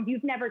or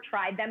you've never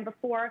tried them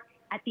before,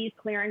 at these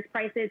clearance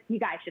prices, you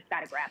guys just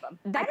gotta grab them.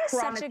 That I is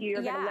promise such a,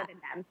 you're gonna live in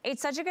them.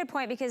 It's such a good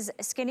point because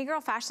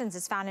Skinnygirl Fashions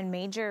is found in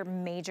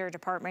major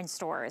department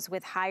stores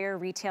with higher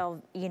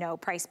retail, you know,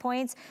 price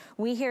points.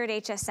 We here at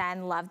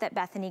HSN love that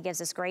Bethenny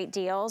gives us great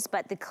deals,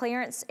 but the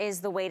clearance is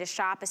the way to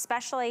shop,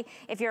 especially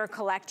if you're a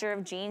collector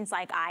of jeans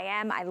like I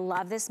am. I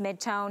love this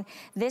mid-tone.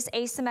 This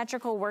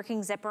asymmetrical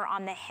working zipper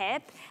on the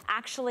hip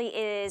actually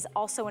is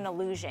also an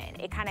illusion.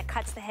 It kind of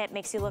cuts the hip,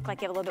 makes you look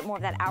like you have a little bit more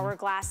of that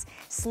hourglass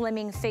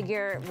slimming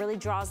figure, really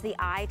draws the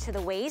eye to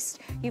the waist.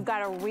 You've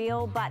got a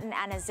real button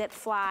and a zip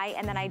fly,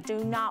 and then I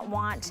do not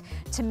want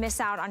to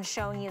miss out on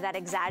showing you that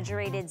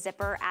exaggerated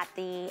zipper at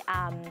the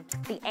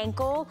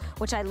ankle,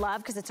 which I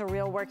love because it's a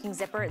real working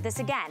zipper. This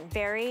again,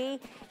 very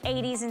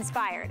 80s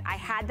inspired. I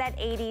had that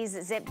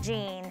 80s zip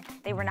jean.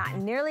 They were not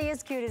nearly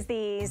as cute as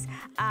these,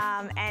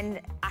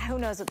 and who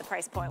knows what the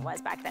price point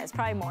was back then. It's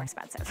probably more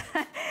expensive.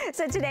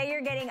 So today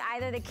you're getting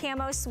either the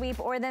camo sweep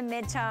or the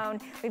mid-tone.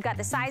 We've got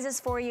the sizes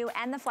for you,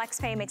 and the flex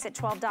pay makes it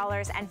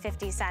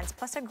 $12.50,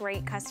 plus a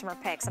great customer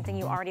pick, something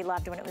you already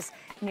loved when it was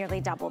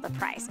nearly double the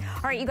price.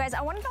 All right, you guys,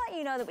 I wanted to let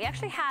you know that we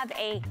actually have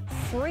a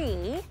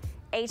free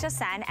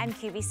HSN and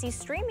QVC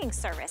streaming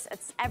service.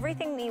 It's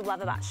everything that you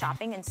love about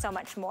shopping and so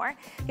much more.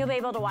 You'll be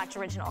able to watch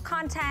original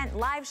content,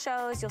 live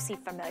shows, you'll see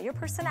familiar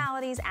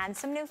personalities and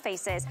some new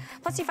faces.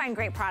 Plus you find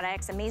great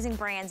products, amazing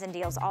brands and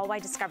deals, all while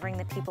discovering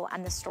the people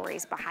and the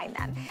stories behind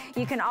them.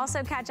 You can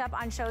also catch up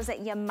on shows that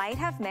you might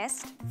have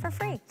missed for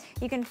free.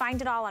 You can find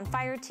it all on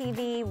Fire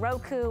TV,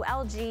 Roku,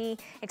 LG,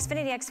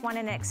 Xfinity X1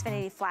 and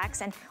Xfinity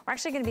Flex, and we're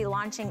actually gonna be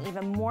launching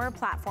even more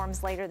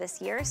platforms later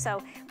this year. So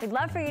we'd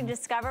love for you to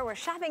discover where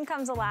shopping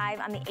comes alive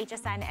on the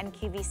HSN and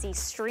QVC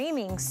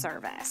streaming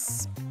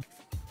service.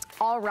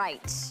 All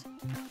right.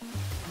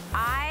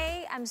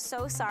 I am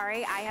so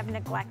sorry I have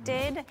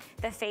neglected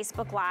the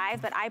Facebook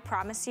Live, but I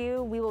promise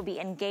you we will be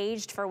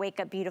engaged for Wake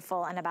Up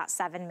Beautiful in about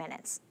 7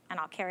 minutes, and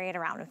I'll carry it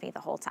around with me the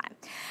whole time.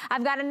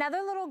 I've got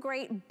another little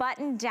great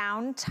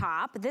button-down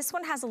top. This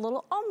one has a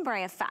little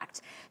ombre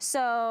effect.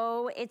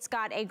 So it's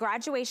got a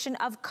graduation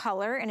of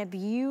color in a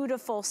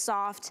beautiful,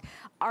 soft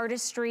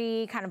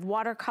artistry, kind of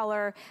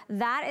watercolor.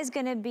 That is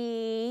gonna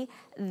be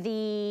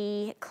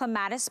the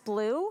clematis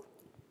blue.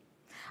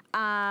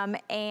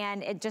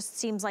 And it just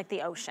seems like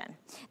the ocean.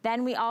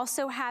 Then we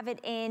also have it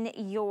in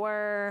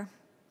your,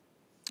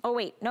 oh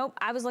wait, nope,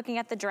 I was looking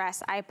at the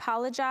dress. I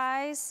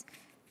apologize.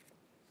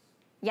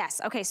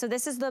 Yes, okay, so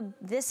this is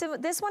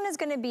this one is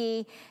gonna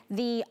be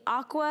the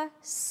Aqua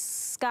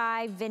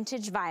Sky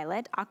Vintage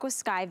Violet, Aqua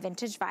Sky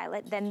Vintage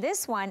Violet. Then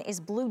this one is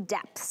Blue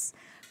Depths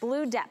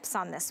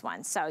on this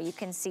one, so you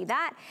can see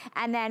that.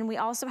 And then we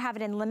also have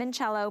it in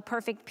Limoncello,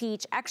 Perfect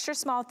Peach, extra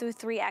small through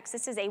 3X.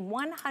 This is a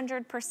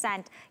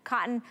 100%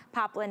 cotton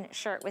poplin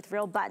shirt with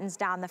real buttons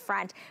down the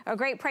front. A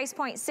great price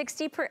point,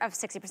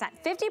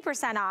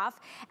 50%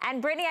 off.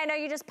 And Brittany, I know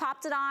you just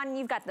popped it on.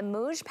 You've got the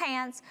mouge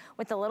pants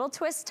with the little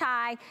twist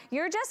tie.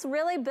 You're just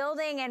really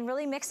building and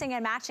really mixing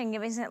and matching,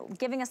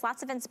 giving us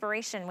lots of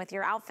inspiration with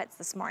your outfits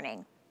this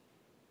morning.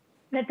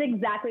 That's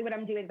exactly what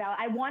I'm doing, Val.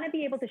 I want to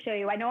be able to show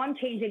you. I know I'm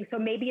changing, so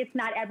maybe it's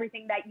not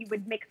everything that you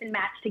would mix and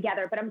match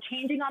together, but I'm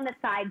changing on the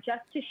side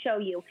just to show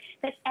you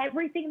that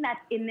everything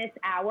that's in this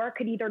hour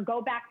could either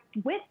go back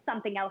with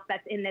something else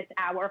that's in this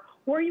hour,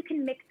 or you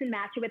can mix and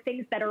match it with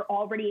things that are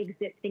already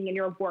existing in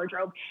your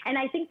wardrobe. And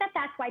I think that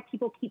that's why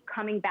people keep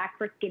coming back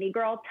for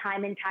Skinnygirl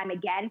time and time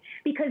again,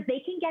 because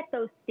they can get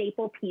those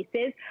staple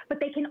pieces,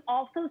 but they can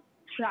also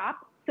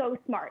shop so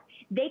smart.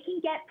 They can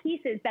get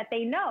pieces that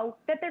they know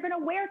that they're going to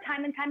wear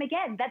time and time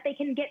again, that they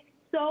can get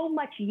so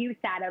much use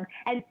out of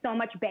and so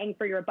much bang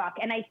for your buck.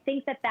 And I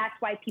think that that's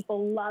why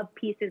people love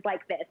pieces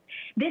like this.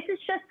 This is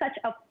just such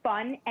a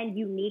fun and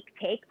unique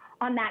take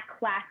on that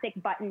classic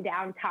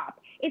button-down top.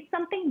 It's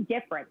something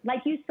different.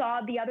 Like you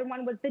saw, the other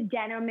one was the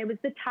denim, it was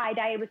the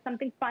tie-dye, it was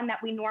something fun that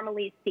we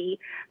normally see.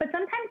 But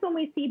sometimes when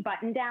we see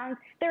button-downs,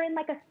 they're in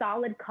like a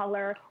solid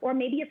color, or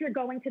maybe if you're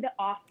going to the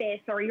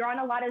office or you're on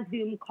a lot of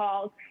Zoom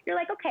calls, you're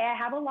like, okay, I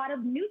have a lot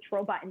of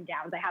neutral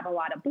button-downs. I have a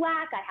lot of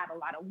black, I have a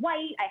lot of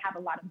white, I have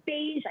a lot of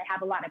beige, I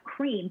have a lot of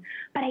cream,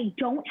 but I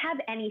don't have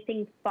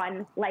anything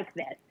fun like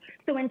this.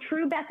 So in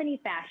true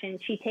Bethenny fashion,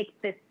 she takes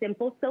this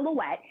simple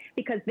silhouette,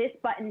 because this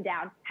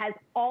button-down has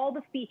all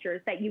the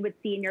features that you would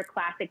see in your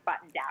classic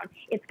button-down.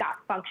 It's got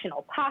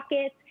functional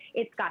pockets.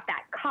 It's got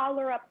that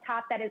collar up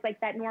top that is like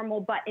that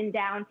normal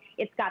button-down.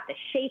 It's got the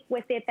shape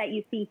with it that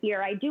you see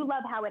here. I do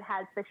love how it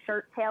has the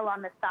shirt tail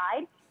on the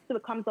side. So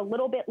it comes a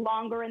little bit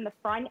longer in the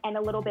front and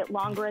a little bit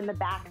longer in the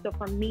back. So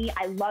for me,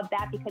 I love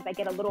that because I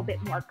get a little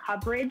bit more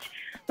coverage,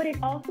 but it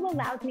also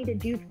allows me to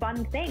do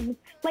fun things.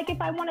 Like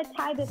if I want to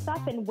tie this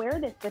up and wear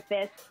this with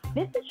this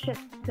is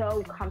just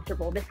so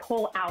comfortable, this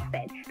whole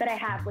outfit that I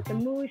have with the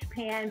mouge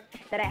pants,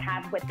 that I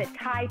have with the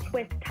tie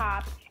twist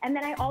top. And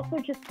then I also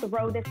just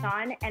throw this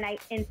on and I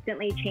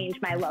instantly change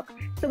my look.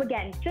 So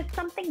again, just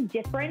something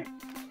different.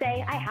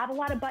 Say I have a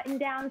lot of button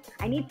downs.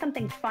 I need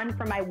something fun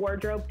for my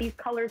wardrobe. These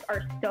colors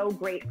are so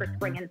great for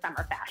spring and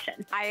summer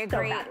fashion. I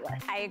agree. So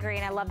fabulous. I agree,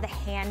 and I love the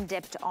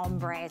hand-dipped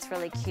ombre. It's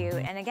really cute.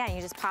 And again,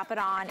 you just pop it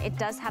on. It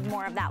does have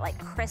more of that like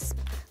crisp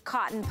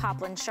cotton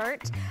poplin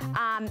shirt.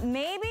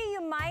 Maybe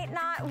you might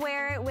not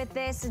wear it with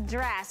this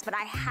dress, but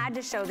I had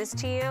to show this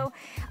to you.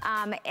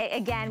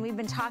 Again, we've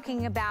been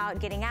talking about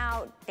getting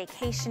out,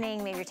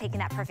 vacationing, maybe you're taking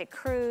that perfect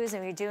cruise,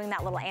 and you're doing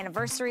that little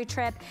anniversary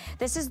trip.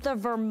 This is the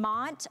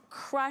Vermont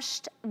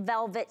Crushed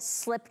Velvet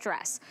Slip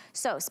Dress.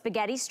 So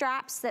spaghetti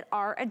straps that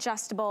are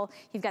adjustable.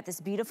 You've got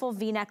this beautiful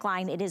V-neck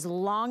line. It is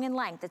long in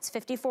length. It's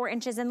 54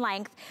 inches in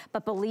length,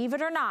 but believe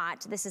it or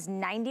not, this is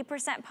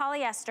 90%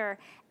 polyester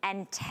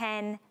and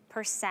 10%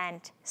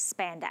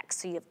 spandex,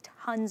 so you have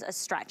tons of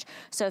stretch.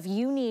 So if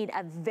you need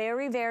a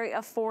very, very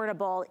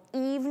affordable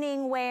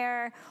evening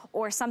wear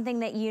or something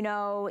that you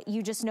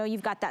just know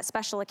you've got that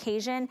special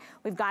occasion,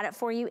 we've got it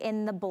for you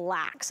in the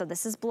black. So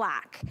this is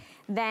black.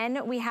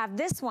 Then we have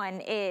this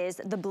one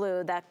is the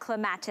blue, the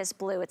clematis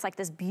blue. It's like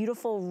this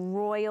beautiful,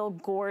 royal,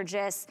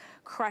 gorgeous,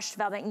 crushed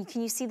velvet. And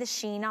can you see the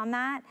sheen on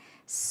that?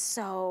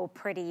 So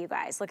pretty, you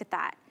guys. Look at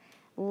that.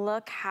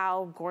 Look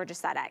how gorgeous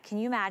that is. Can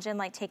you imagine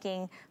like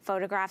taking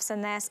photographs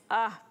in this?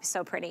 Oh,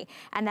 so pretty.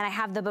 And then I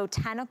have the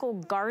Botanical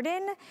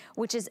Garden,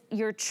 which is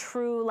your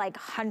true like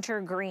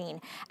hunter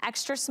green.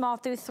 Extra small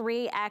through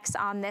 3X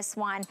on this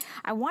one.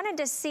 I wanted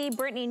to see,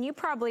 Brittany, and you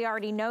probably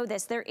already know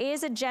this, there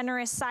is a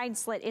generous side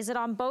slit. Is it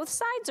on both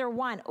sides or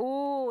one?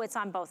 Ooh, it's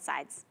on both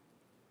sides.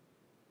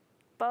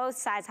 Both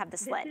sides have the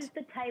slit. This is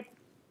the type.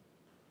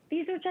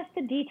 These are just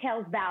the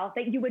details, Val,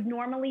 that you would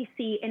normally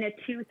see in a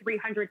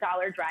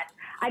 $200-300 dress.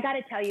 I got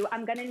to tell you,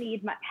 I'm going to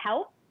need my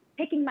help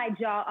picking my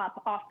jaw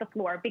up off the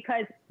floor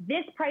because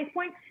this price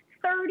point,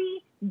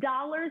 $30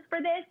 for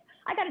this.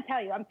 I got to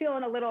tell you, I'm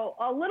feeling a little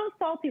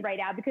salty right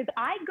now because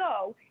I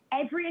go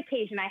every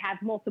occasion. I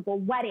have multiple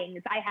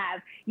weddings. I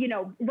have,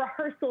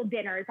 rehearsal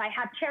dinners. I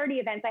have charity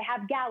events. I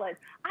have galas.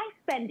 I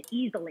spend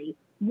easily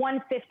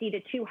 $150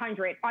 to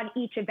 $200 on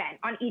each event,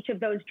 on each of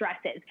those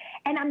dresses.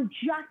 And I'm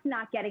just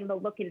not getting the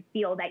look and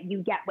feel that you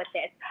get with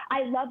this.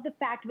 I love the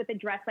fact with a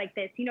dress like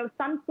this,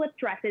 some slip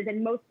dresses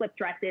and most slip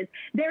dresses,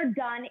 they're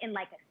done in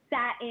like a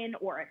satin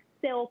or a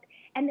silk,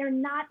 and they're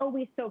not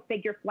always so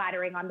figure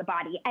flattering on the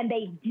body. And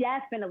they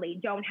definitely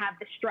don't have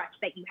the stretch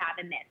that you have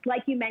in this.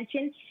 Like you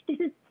mentioned, this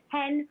is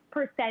 10%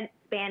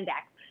 spandex.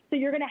 So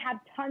you're going to have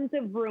tons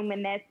of room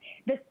in this.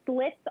 The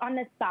slits on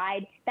the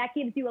side, that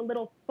gives you a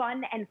little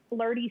fun and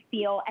flirty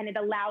feel, and it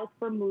allows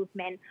for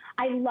movement.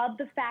 I love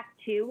the fact,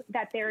 too,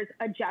 that there's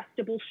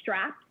adjustable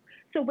straps.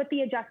 So with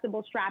the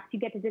adjustable straps, you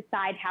get to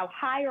decide how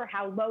high or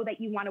how low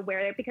that you want to wear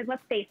it, because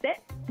let's face it,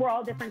 we're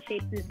all different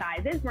shapes and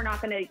sizes. We're not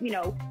going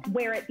to,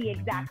 wear it the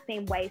exact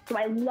same way. So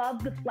I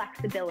love the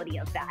flexibility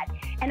of that.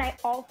 And I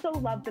also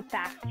love the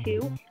fact,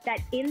 too, that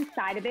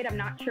inside of it, I'm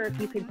not sure if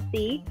you could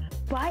see,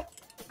 but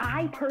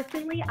I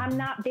personally, I'm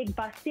not big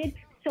busted.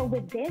 So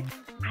with this,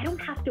 I don't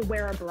have to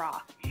wear a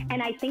bra.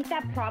 And I think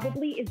that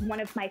probably is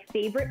one of my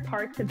favorite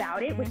parts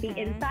about it with the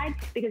inside,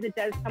 because it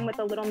does come with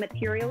a little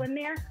material in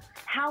there.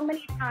 How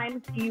many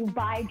times do you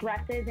buy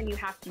dresses and you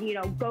have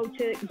to, go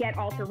to get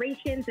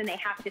alterations and they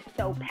have to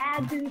sew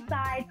pads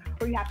inside,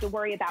 or you have to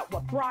worry about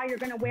what bra you're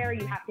going to wear.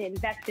 You have to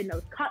invest in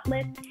those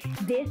cutlets.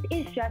 This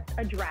is just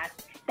a dress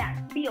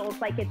that feels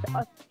like it's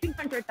a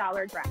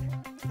 $200 dress.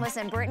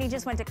 Listen, Brittany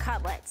just went to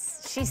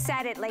cutlets. She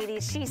said it,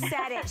 ladies. She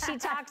said it. She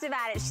talked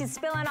about it. She's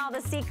spilling all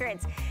the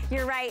secrets.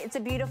 You're right. It's a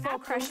beautiful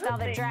crushed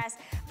velvet dress.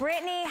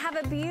 Brittany, have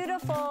a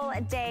beautiful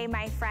day,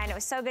 my friend. It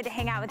was so good to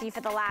hang out with you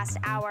for the last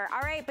hour.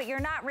 All right, but you're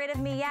not rid of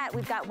me yet.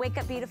 We've got Wake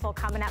Up Beautiful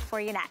coming up for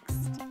you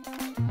next.